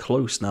said he's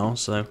close now,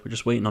 so we're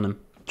just waiting on him.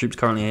 Droop's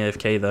currently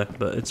AFK though,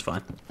 but it's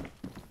fine.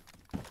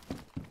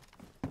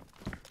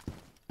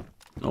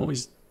 Oh,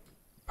 he's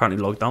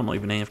apparently logged out, not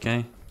even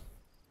AFK.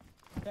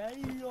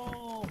 Damn,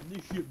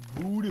 this shit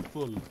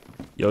beautiful.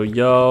 Yo,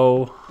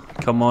 yo,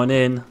 come on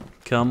in.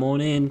 Come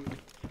on in.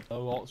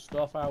 Oh, hot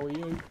stuff, how are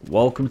you?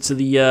 Welcome to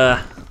the,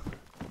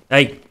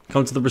 hey,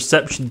 come to the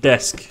reception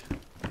desk.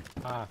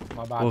 Ah,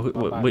 my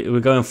bad, We're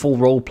going full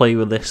roleplay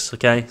with this,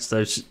 okay?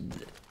 So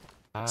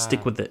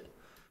stick with it.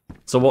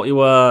 So what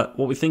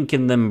we're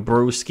thinking then,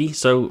 broski.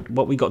 So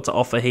what we got to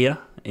offer here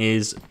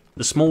is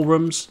the small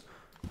rooms,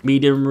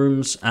 medium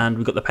rooms, and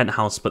we've got the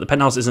penthouse. But the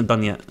penthouse isn't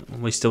done yet.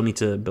 We still need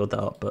to build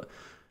that up.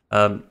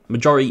 But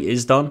majority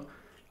is done.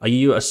 Are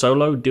you a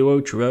solo,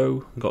 duo,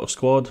 trio? Got a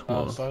squad?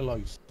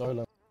 Solo.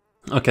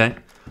 Okay.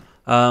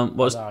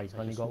 What's? I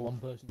only got one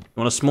person. You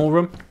want a small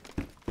room?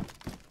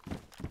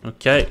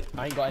 Okay.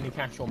 I ain't got any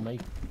cash on me.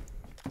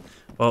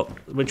 Well,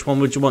 which one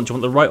would you want? Do you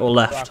want the right or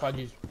left?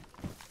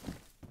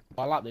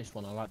 I like this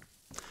one.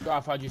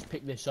 If I just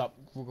pick this up,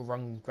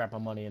 run, grab my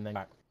money, and then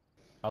back.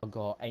 I've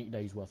got 8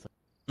 days worth.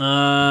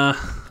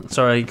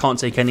 Sorry, you can't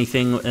take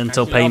anything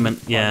until Actually,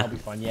 payment. I'll be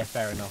fine. Yeah,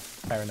 fair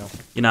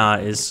enough. You know how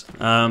it is.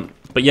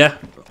 But yeah,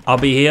 I'll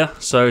be here.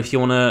 So if you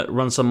want to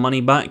run some money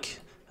back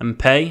and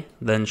pay,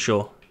 then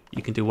sure,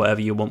 you can do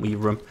whatever you want with your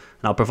room.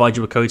 And I'll provide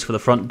you with codes for the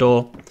front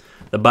door,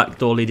 the back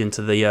door leading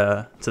to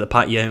the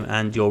patio,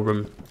 and your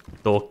room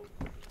door.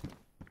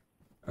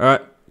 All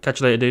right, catch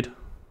you later, dude.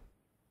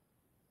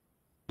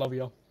 Love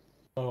you.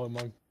 Oh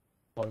my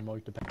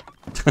to pay.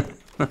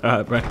 All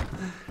right, bro.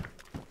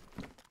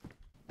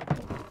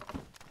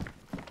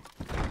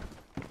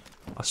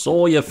 I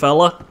saw you,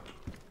 fella.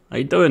 How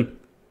you doing?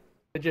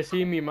 Did you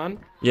see me, man?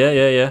 Yeah.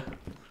 You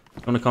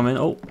wanna come in?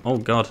 Oh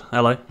God.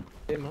 Hello.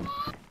 Hey, man.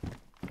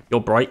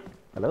 You're bright.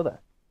 Hello there.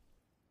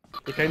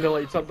 He kind of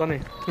lights up, doesn't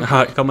he?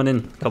 Alright, coming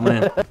in.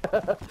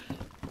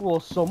 Well,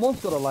 someone's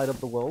got to light up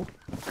the world.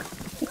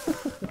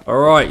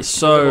 Alright,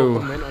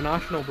 so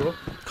International, bro.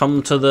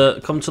 come to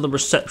the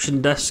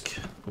reception desk.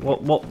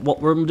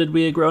 What room did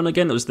we agree on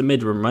again? It was the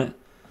mid room, right?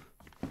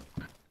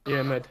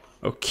 Yeah, mid.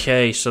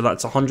 Okay, so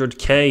that's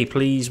 100k,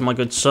 please, my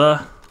good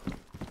sir.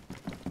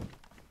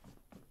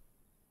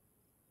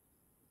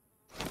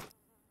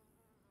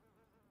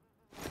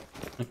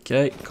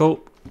 Okay,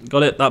 cool.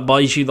 Got it. That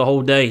buys you the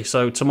whole day.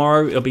 So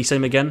tomorrow it'll be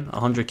same again,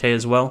 100k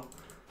as well.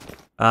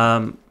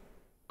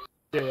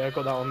 Yeah, I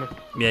got that on me.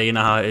 Yeah, you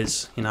know how it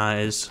is. If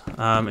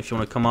you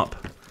want to come up,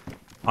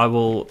 I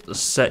will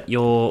set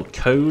your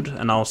code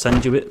and I'll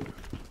send you it.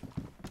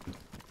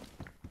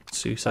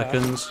 2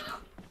 seconds.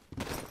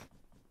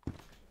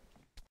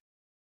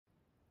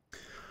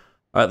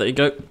 Alright, there you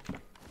go.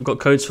 We've got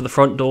codes for the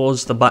front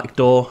doors, the back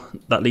door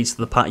that leads to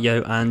the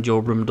patio, and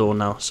your room door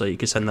now, so you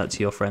can send that to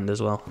your friend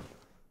as well.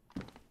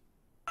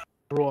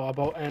 Bro, I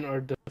about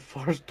entered the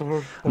first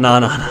door. No,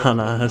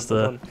 that's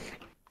the...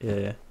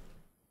 Yeah.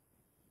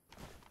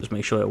 Just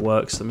make sure it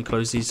works. Let me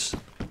close these.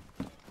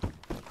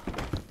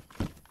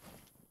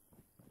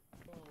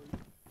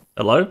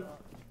 Hello?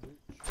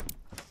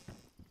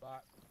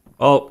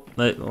 Oh,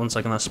 wait, 1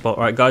 second, that's spot.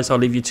 Alright guys, I'll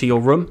leave you to your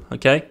room,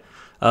 okay?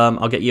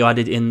 I'll get you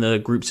added in the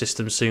group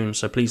system soon,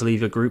 so please leave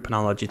your group and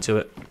I'll add you to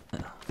it.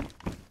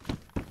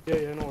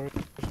 Yeah, no worries.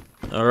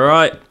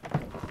 Alright.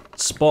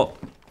 Spot,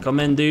 come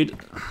in, dude.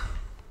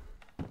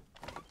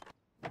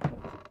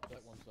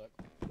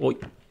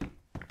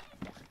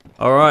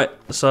 Alright,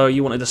 so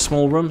you wanted a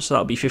small room, so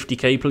that'll be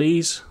 50k,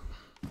 please.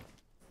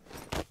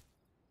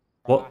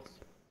 What?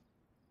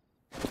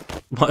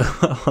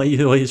 Why are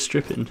you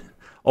stripping?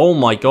 Oh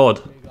my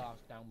god.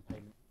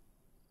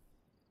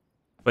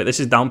 Wait,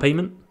 this is down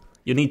payment?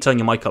 You need to turn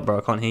your mic up, bro.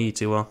 I can't hear you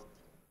too well.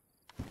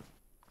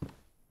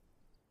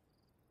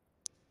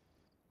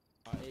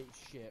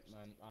 It's shit,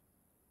 man.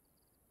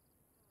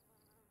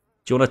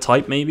 Do you want to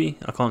type, maybe?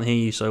 I can't hear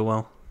you so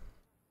well.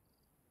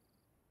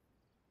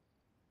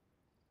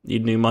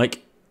 Need a new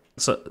mic.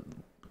 So, do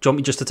you want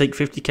me just to take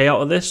 50k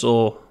out of this,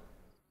 or...?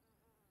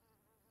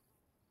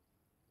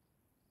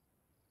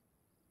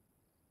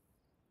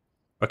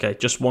 Okay,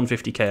 just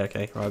 150k,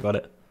 okay. Right, I got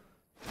it.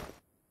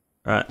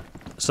 Right,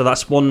 so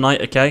that's one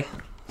night, okay?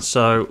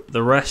 So,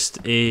 the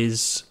rest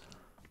is...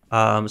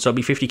 so it'll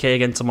be 50k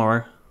again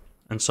tomorrow,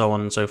 and so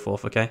on and so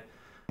forth, okay?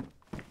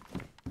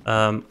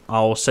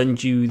 I'll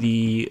send you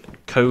the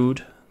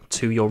code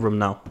to your room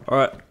now.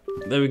 Alright,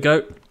 there we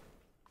go.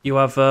 You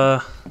have,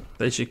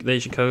 there's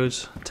your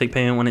codes. Take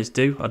payment when it's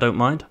due, I don't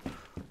mind.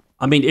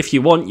 I mean, if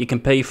you want, you can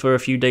pay for a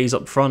few days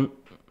up front.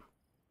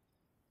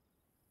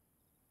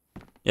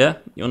 Yeah?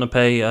 You want to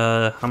pay,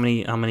 how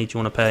many do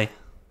you want to pay?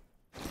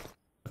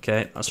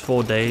 Okay, that's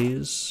 4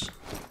 days.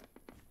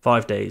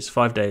 5 days,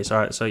 5 days.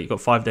 Alright, so you've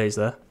got 5 days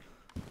there.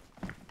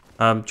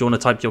 Do you want to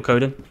type your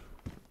code in?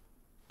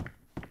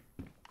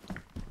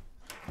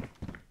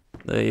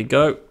 There you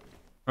go.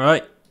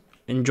 Alright,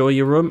 enjoy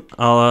your room.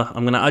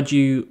 I'm going to add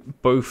you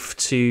both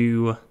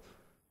to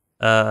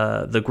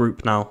the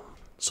group now,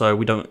 so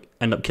we don't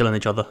end up killing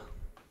each other.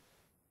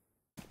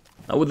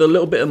 Now, with a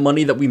little bit of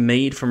money that we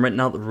made from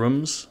renting out the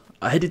rooms,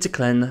 I headed to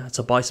Glen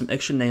to buy some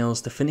extra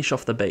nails to finish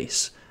off the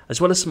base,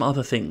 as well as some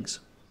other things.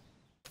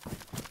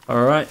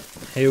 Alright,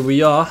 here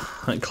we are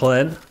at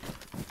Glen.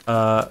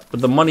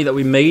 With the money that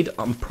we made,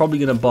 I'm probably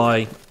going to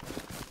buy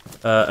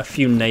a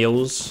few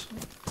nails.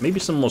 Maybe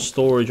some more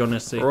storage,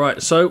 honestly.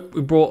 Alright, so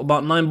we brought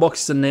about 9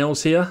 boxes of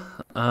nails here.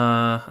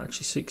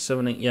 Actually 6,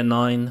 7, 8, yeah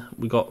 9.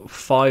 We got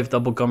 5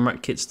 double gun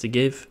rack kits to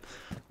give.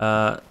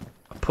 I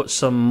put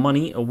some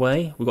money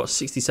away. We got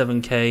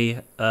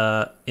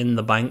 67k in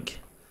the bank.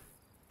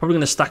 Probably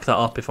going to stack that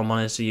up if I'm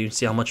honest with you,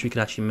 see how much we can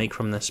actually make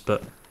from this.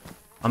 But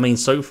I mean,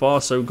 so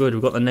far so good.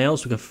 We've got the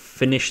nails. We can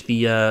finish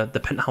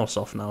the penthouse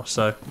off now.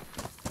 So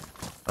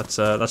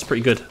that's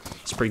pretty good.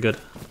 That's pretty good.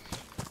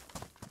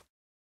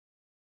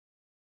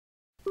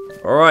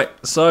 Alright,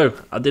 so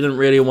I didn't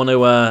really want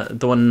to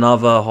do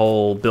another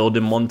whole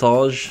building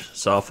montage,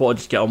 so I thought I'd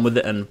just get on with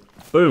it, and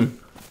boom,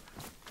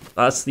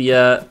 that's the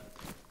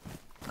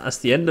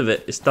end of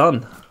it. It's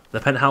done.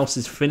 The penthouse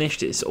is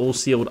finished. It's all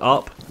sealed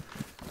up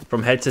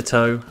from head to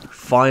toe.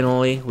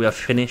 Finally, we have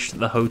finished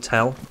the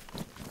hotel.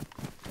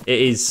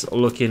 It is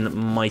looking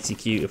mighty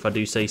cute, if I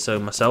do say so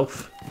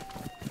myself.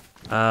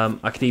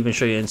 I could even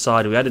show you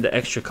inside. We added an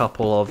extra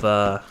couple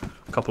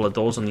of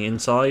doors on the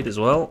inside as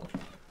well,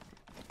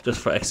 just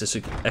for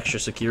extra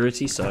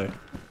security. So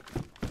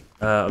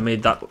I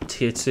made that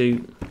tier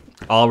 2,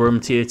 our room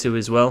tier 2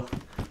 as well.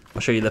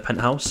 I'll show you the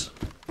penthouse.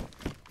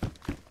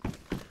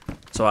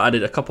 So I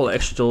added a couple of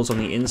extra doors on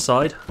the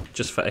inside,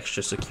 just for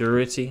extra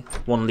security.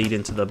 One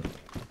leading to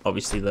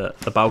obviously the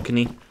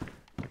balcony.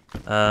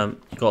 You got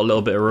a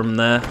little bit of room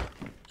there,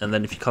 and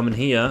then if you come in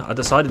here, I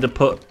decided to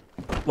put,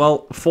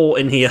 well, 4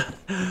 in here,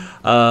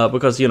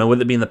 because, you know,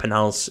 with it being the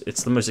penthouse,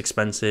 it's the most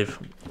expensive,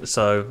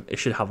 so it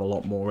should have a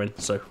lot more in.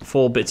 So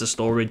 4 bits of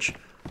storage,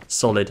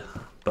 solid.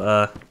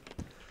 But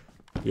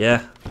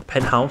yeah,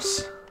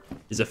 penthouse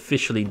is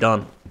officially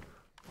done.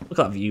 Look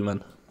at that view,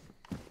 man.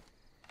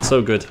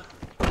 So good,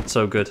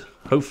 so good.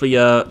 Hopefully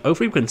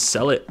we can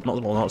sell it.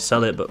 Not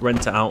sell it, but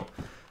rent it out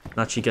and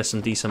actually get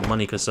some decent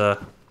money, because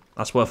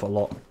that's worth a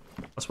lot.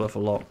 That's worth a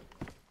lot.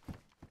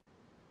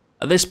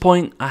 At this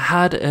point, I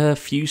had a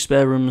few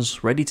spare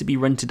rooms ready to be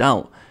rented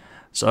out,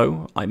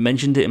 so I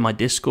mentioned it in my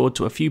Discord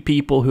to a few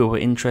people who were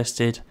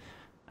interested,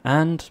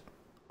 and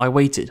I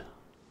waited.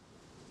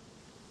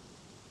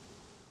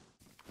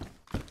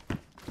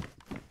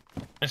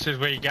 This is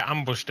where you get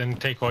ambushed and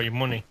take all your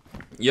money.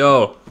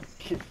 Yo.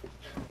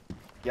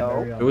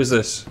 Yo. Who is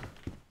this?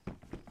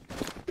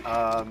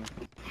 I'm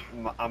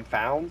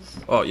Founds.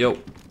 Oh, yo.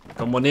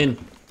 Come on in.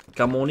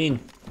 Come on in.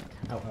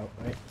 Oh,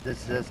 right.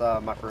 This is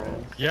my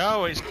friend.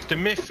 Yo, it's the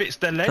myth, it's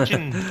the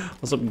legend.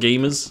 What's up,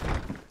 gamers?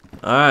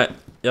 Alright.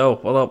 Yo,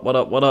 what up, what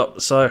up, what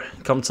up? So,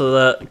 come to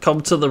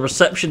the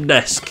reception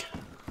desk.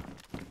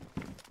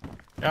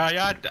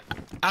 Yeah,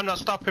 I'm not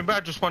stopping, but I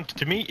just wanted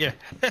to meet you.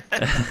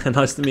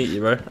 Nice to meet you,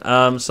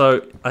 bro.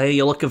 So, I hear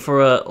you're looking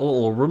for a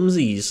little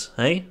roomsies,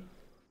 hey?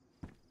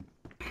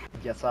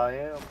 Yes, I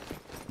am.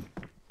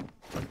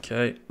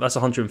 Okay, that's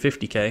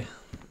 150k.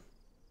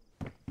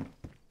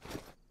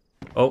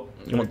 Oh,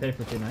 you want pay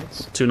for 2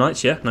 nights? 2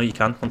 nights? Yeah, no, you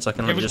can. 1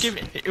 second. It was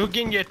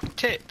giving you a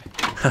tip.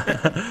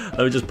 Let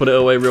me just put it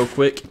away real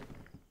quick.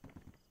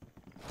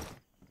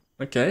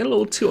 Okay, a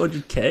little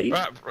 200k.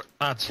 Right,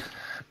 lads,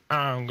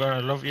 I'm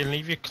gonna love you and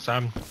leave you because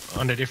I'm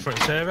on a different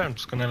server. I'm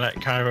just gonna let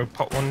Kyro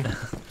pop one.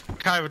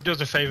 Kyro,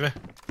 does a favour.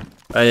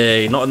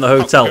 Hey, not in the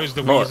hotel. Goes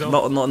the Not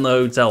weasel. in the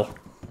hotel.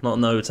 not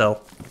in the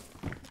hotel.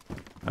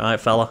 Alright,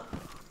 fella.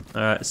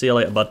 Alright, see you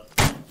later, bud.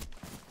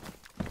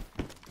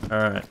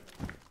 Alright.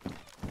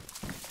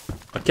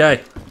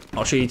 Okay,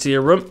 I'll show you to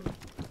your room.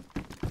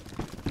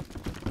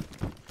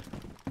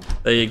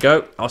 There you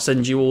go. I'll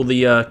send you all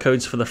the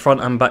codes for the front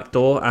and back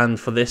door, and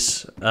for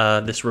this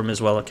this room as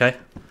well. Okay.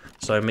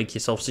 So make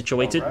yourself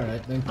situated,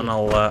 and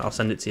I'll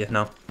send it to you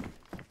now.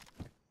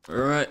 All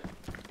right.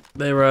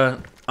 They're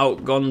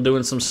out gone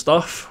doing some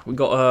stuff. We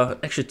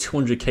got extra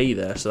 200k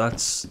there, so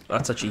that's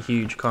actually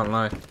huge. Can't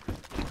lie.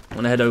 I'm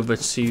gonna head over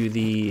to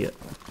the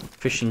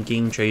fishing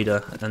game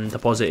trader and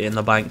deposit it in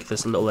the bank.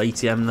 There's a little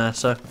ATM there.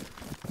 So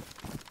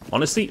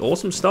honestly,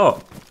 awesome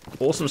start.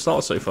 Awesome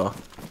start so far.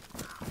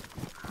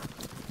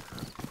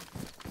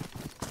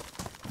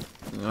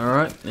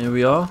 Alright, here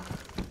we are.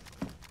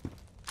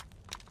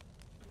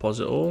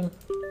 Deposit all.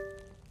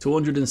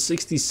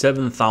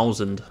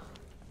 267,000.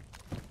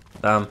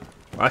 Damn,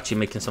 we're actually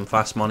making some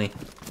fast money.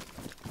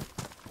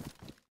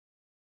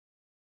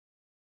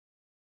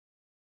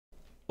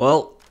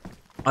 Well,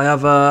 I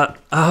have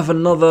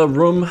another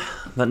room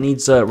that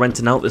needs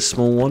renting out, this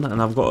small one,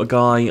 and I've got a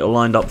guy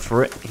lined up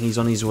for it. He's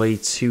on his way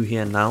to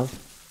here now.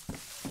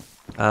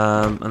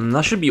 And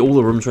that should be all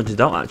the rooms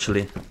rented out,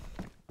 actually.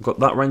 Got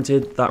that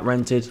rented, that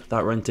rented,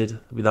 that rented.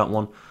 It'll be that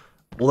one.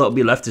 All that'll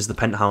be left is the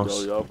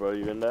penthouse. Yo, bro,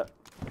 you in there?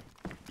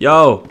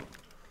 Yo.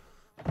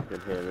 I can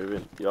hear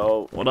moving.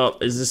 Yo. What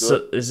up? Is this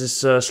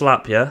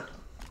Slap? Yeah.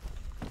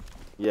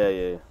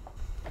 Yeah.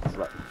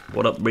 Slap.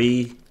 What up,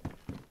 Bree?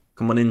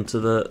 Come on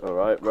into the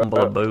humble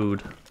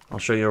abode. I'll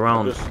show you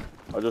around.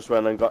 I just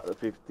went and got the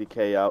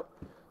 50k out,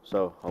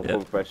 so I'm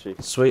coming freshy.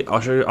 Sweet.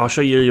 I'll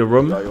show you your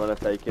room. Yo, you wanna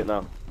take it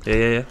now?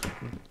 Yeah.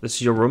 This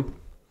is your room.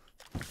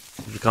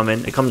 If you come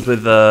in, it comes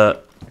with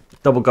a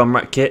double gun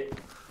rack kit,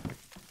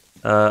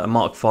 a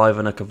Mark 5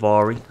 and a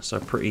Cavari, so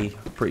pretty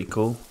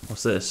cool.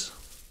 What's this?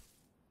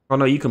 Oh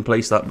no, you can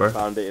place that, bro.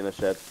 Found it in a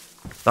shed.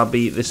 That'd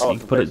be this. Oh, you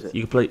can put it.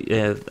 You can play.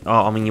 Yeah.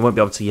 Oh, I mean, you won't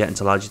be able to yet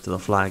until I add you to the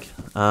flag.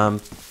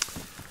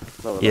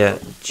 Yeah.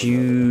 Do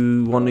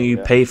you want to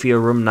pay for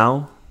your room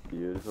now?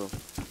 Beautiful.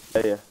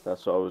 Yeah.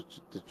 That's what I was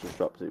just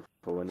dropped it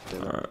for when it's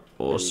in. Alright.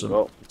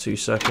 Awesome. 2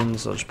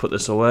 seconds. I'll just put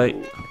this away.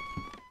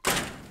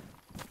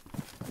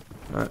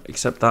 Alright,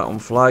 accept that on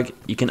flag.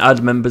 You can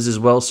add members as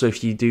well, so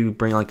if you do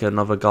bring like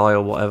another guy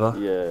or whatever,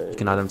 you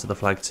can add them to the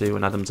flag too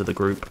and add them to the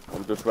group.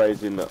 I'm just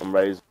raising it,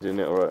 alright.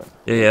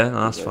 Yeah,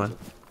 no, that's fine.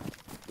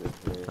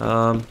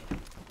 And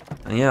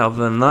yeah,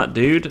 other than that,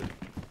 dude,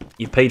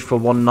 you paid for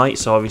one night,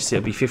 so obviously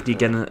it'll be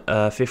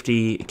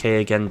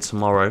 50k again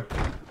tomorrow.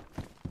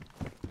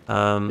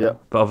 But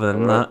other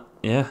than that,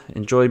 yeah,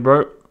 enjoy,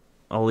 bro.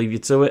 I'll leave you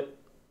to it.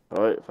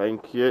 Alright,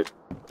 thank you.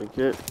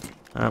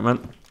 Alright,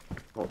 man.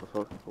 What the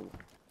fuck?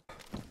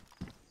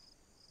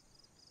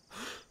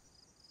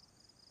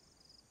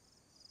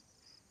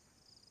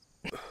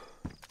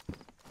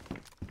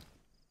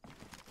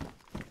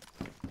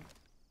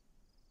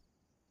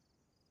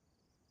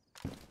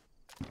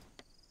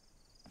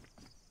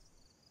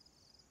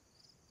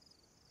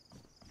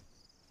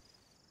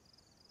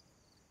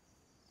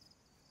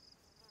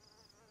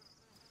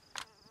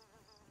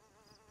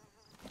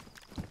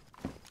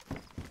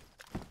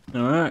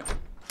 Alright.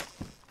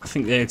 I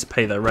think they need to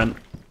pay their rent.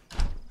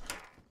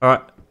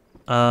 Alright.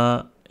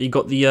 You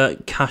got the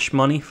cash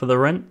money for the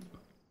rent?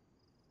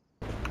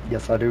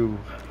 Yes, I do.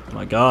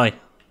 My guy.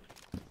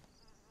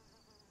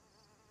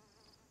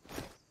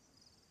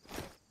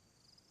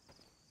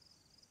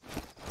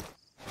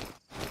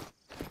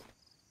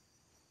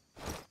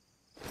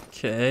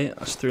 Okay,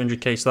 that's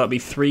 300k, so that'll be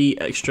 3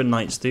 extra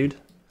nights, dude.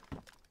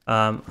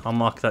 I'll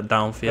mark that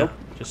down for you,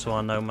 just so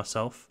I know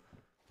myself.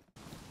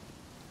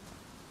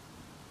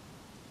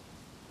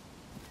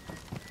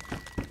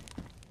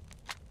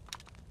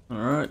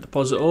 Alright,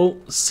 deposit all.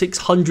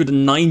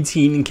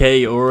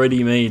 619k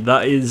already made.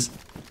 That's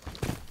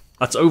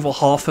over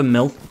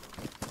 $500,000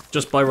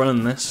 just by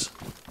running this.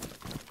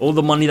 All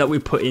the money that we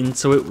put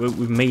into it,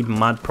 we've made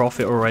mad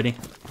profit already.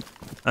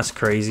 That's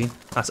crazy.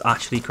 That's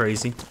actually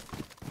crazy.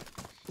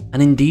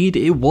 And indeed,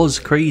 it was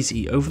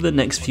crazy. Over the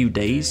next few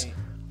days,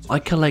 I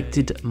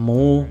collected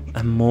more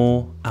and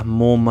more and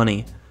more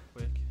money.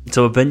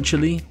 So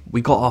eventually,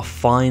 we got our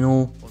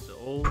final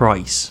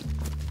price.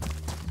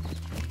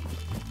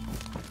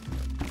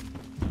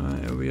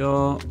 Alright, here we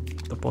are.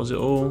 Deposit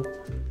all.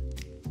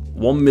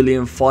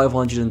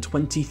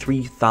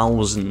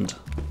 1,523,000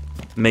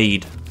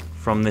 made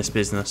from this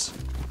business.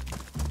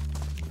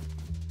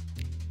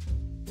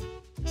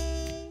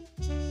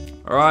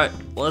 Alright,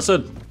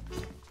 listen.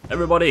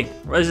 Everybody,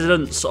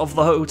 residents of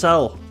the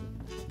hotel.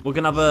 We're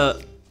gonna have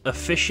a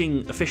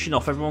fishing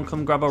off. Everyone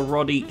come grab a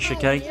rod each,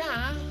 okay?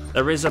 Yeah.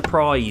 There is a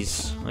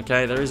prize,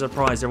 okay? There is a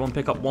prize. Everyone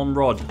pick up 1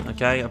 rod,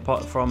 okay?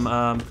 Apart from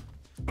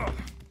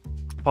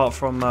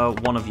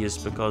one of yous,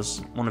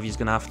 because one of you's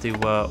gonna have to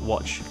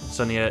watch. It's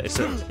only it's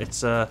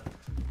a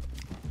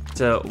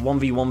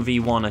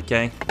 1v1v1,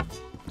 okay?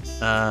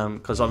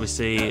 Because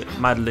obviously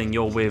Madeline,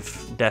 you're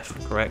with Def,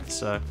 correct?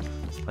 So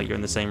like you're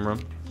in the same room.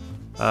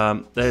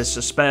 There's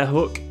a spare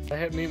hook. They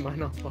hit me,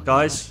 man.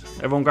 Guys,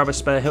 everyone grab a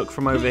spare hook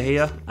from over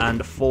here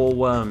and 4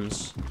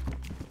 worms.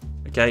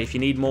 Okay, if you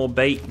need more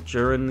bait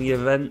during the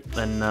event,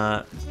 then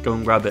go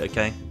and grab it,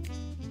 okay?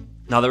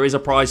 Now, there is a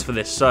prize for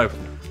this, so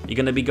you're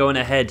going to be going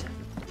ahead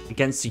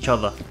against each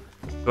other.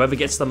 Whoever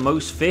gets the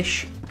most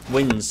fish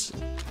wins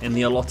in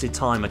the allotted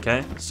time,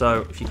 okay?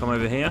 So, if you come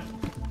over here,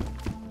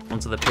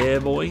 onto the pier,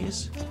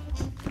 boys.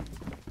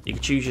 You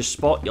can choose your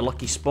spot, your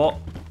lucky spot.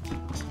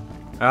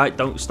 Alright,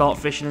 don't start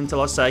fishing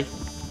until I say.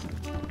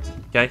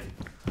 Okay.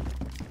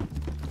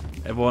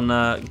 Everyone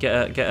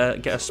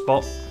get a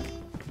spot.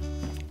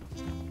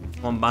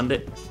 Come on,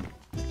 bandit.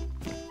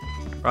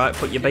 Right,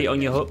 put your bait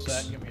on your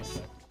hooks.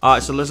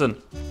 Alright, so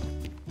listen.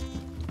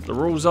 The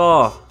rules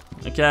are,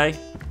 okay,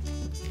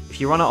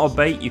 if you run out of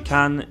bait, you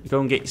can go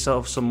and get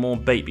yourself some more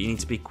bait, but you need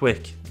to be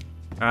quick.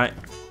 Alright?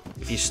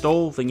 If you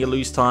stall, then you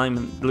lose time,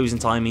 and losing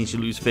time means you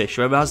lose fish.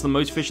 Whoever has the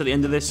most fish at the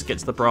end of this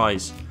gets the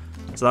prize.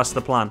 So that's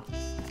the plan.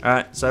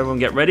 Alright, so everyone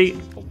get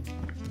ready.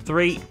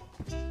 3,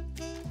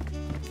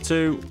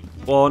 2,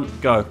 1,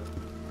 go.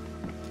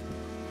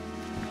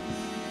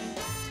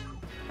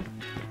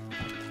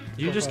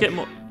 Did you just get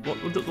more?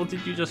 What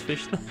did you just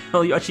fish?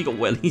 Oh, you actually got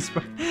wellies,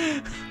 bro.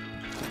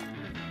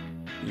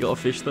 You got a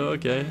fish though,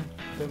 okay.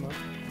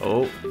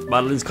 Oh,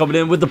 Madeline's coming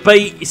in with the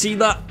bait. You see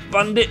that,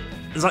 bandit?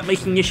 Is that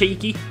making you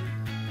shaky?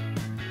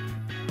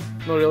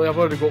 Not really, I've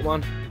already got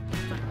one.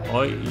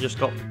 Oh, you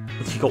got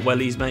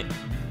wellies, mate.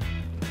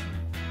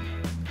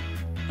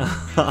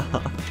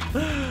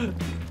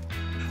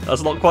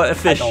 That's not quite a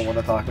fish. I don't want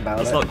to talk about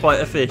That's it. not quite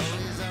a fish.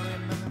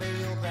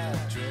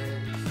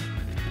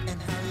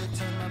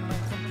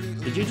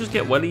 Did you just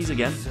get wellies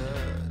again?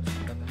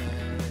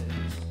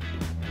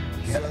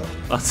 Yeah.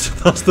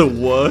 That's the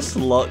worst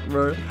luck,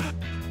 bro.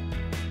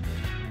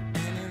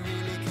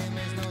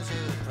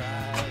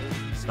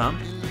 Sam?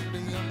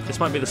 This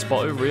might be the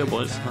spot over here,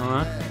 boys.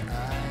 Alright.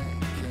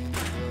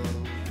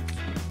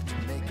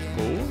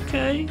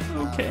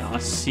 Okay, I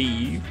see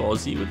you,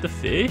 Fozzie, with the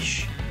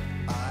fish.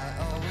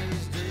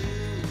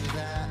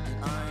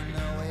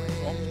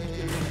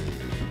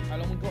 How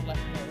long we got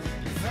left?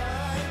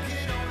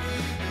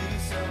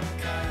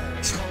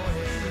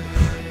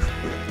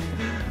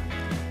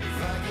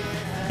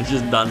 It's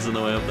just dancing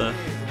away up there.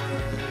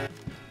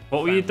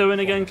 What were you doing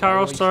again,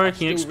 Kyro? Sorry,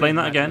 can you explain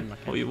that again?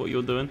 What you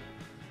were doing?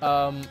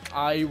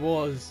 I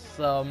was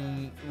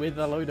with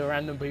a load of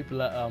random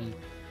people at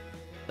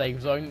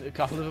Dave's Zone. A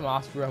couple of them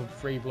asked for a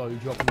free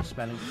blowjob and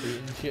smelling feet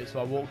and shit, so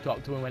I walked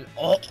up to them and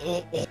went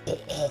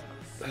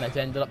and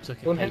they ended up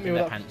taking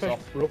their pants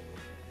off. Bro.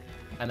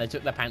 And they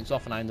took their pants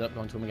off and I ended up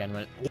going to them again and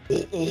went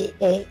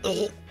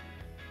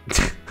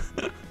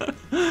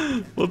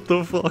What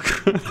the fuck?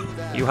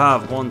 You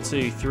have 1,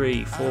 2,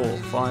 3, 4,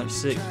 5,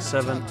 6,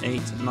 7,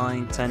 8,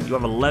 9, 10. You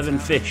have 11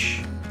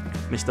 fish,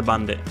 Mr.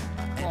 Bandit.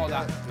 oh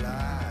that.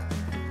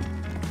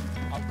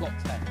 I've got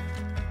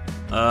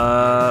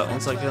 10.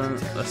 1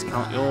 second. Let's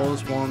count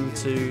yours. 1,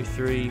 2,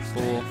 3,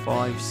 4,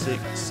 5,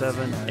 6,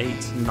 7,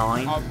 8,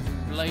 9. I've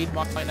laid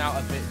mine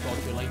out a bit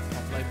dodgily.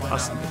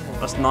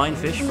 That's 9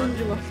 fish, bro.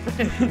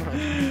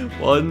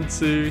 1,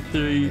 2,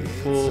 3,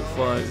 4,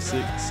 5,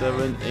 6,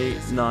 7,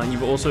 8, 9.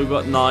 You've also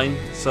got 9.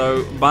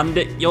 So,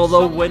 Bandit, you're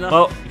the winner.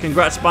 Well,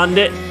 congrats,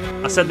 Bandit.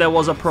 I said there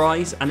was a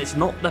prize, and it's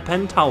not the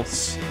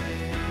penthouse.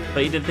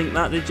 But you didn't think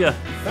that, did you?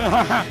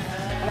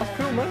 That's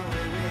cool, man.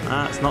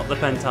 Ah, it's not the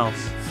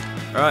penthouse.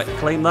 Alright,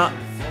 claim that.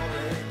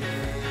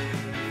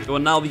 You are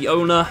now the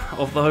owner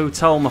of the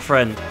hotel, my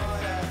friend.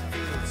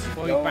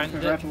 Boy,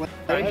 Bandit.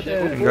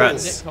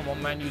 Congrats. Come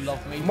on, man, you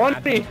love me.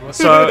 Monty.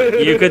 So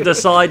you could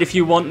decide if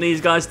you want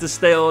these guys to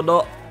stay or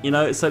not. You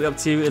know, it's totally up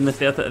to you. And if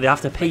they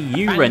have to pay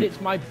you rent.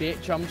 Bandit's my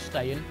bitch. I'm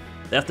staying.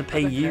 They have to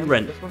pay you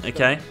rent.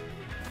 Okay.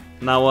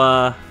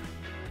 Now,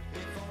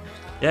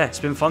 yeah, it's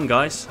been fun,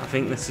 guys. I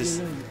think this is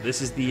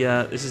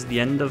the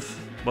end of,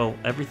 well,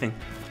 everything.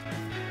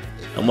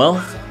 And well,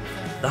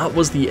 that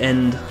was the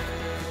end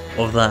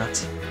of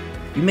that.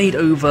 We made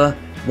over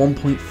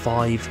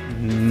 1.5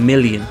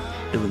 million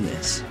doing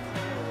this.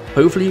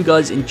 Hopefully you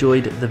guys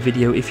enjoyed the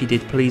video. If you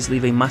did, please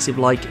leave a massive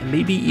like and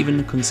maybe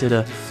even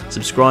consider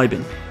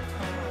subscribing.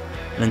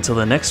 And until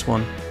the next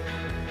one,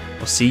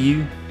 I'll see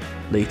you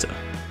later.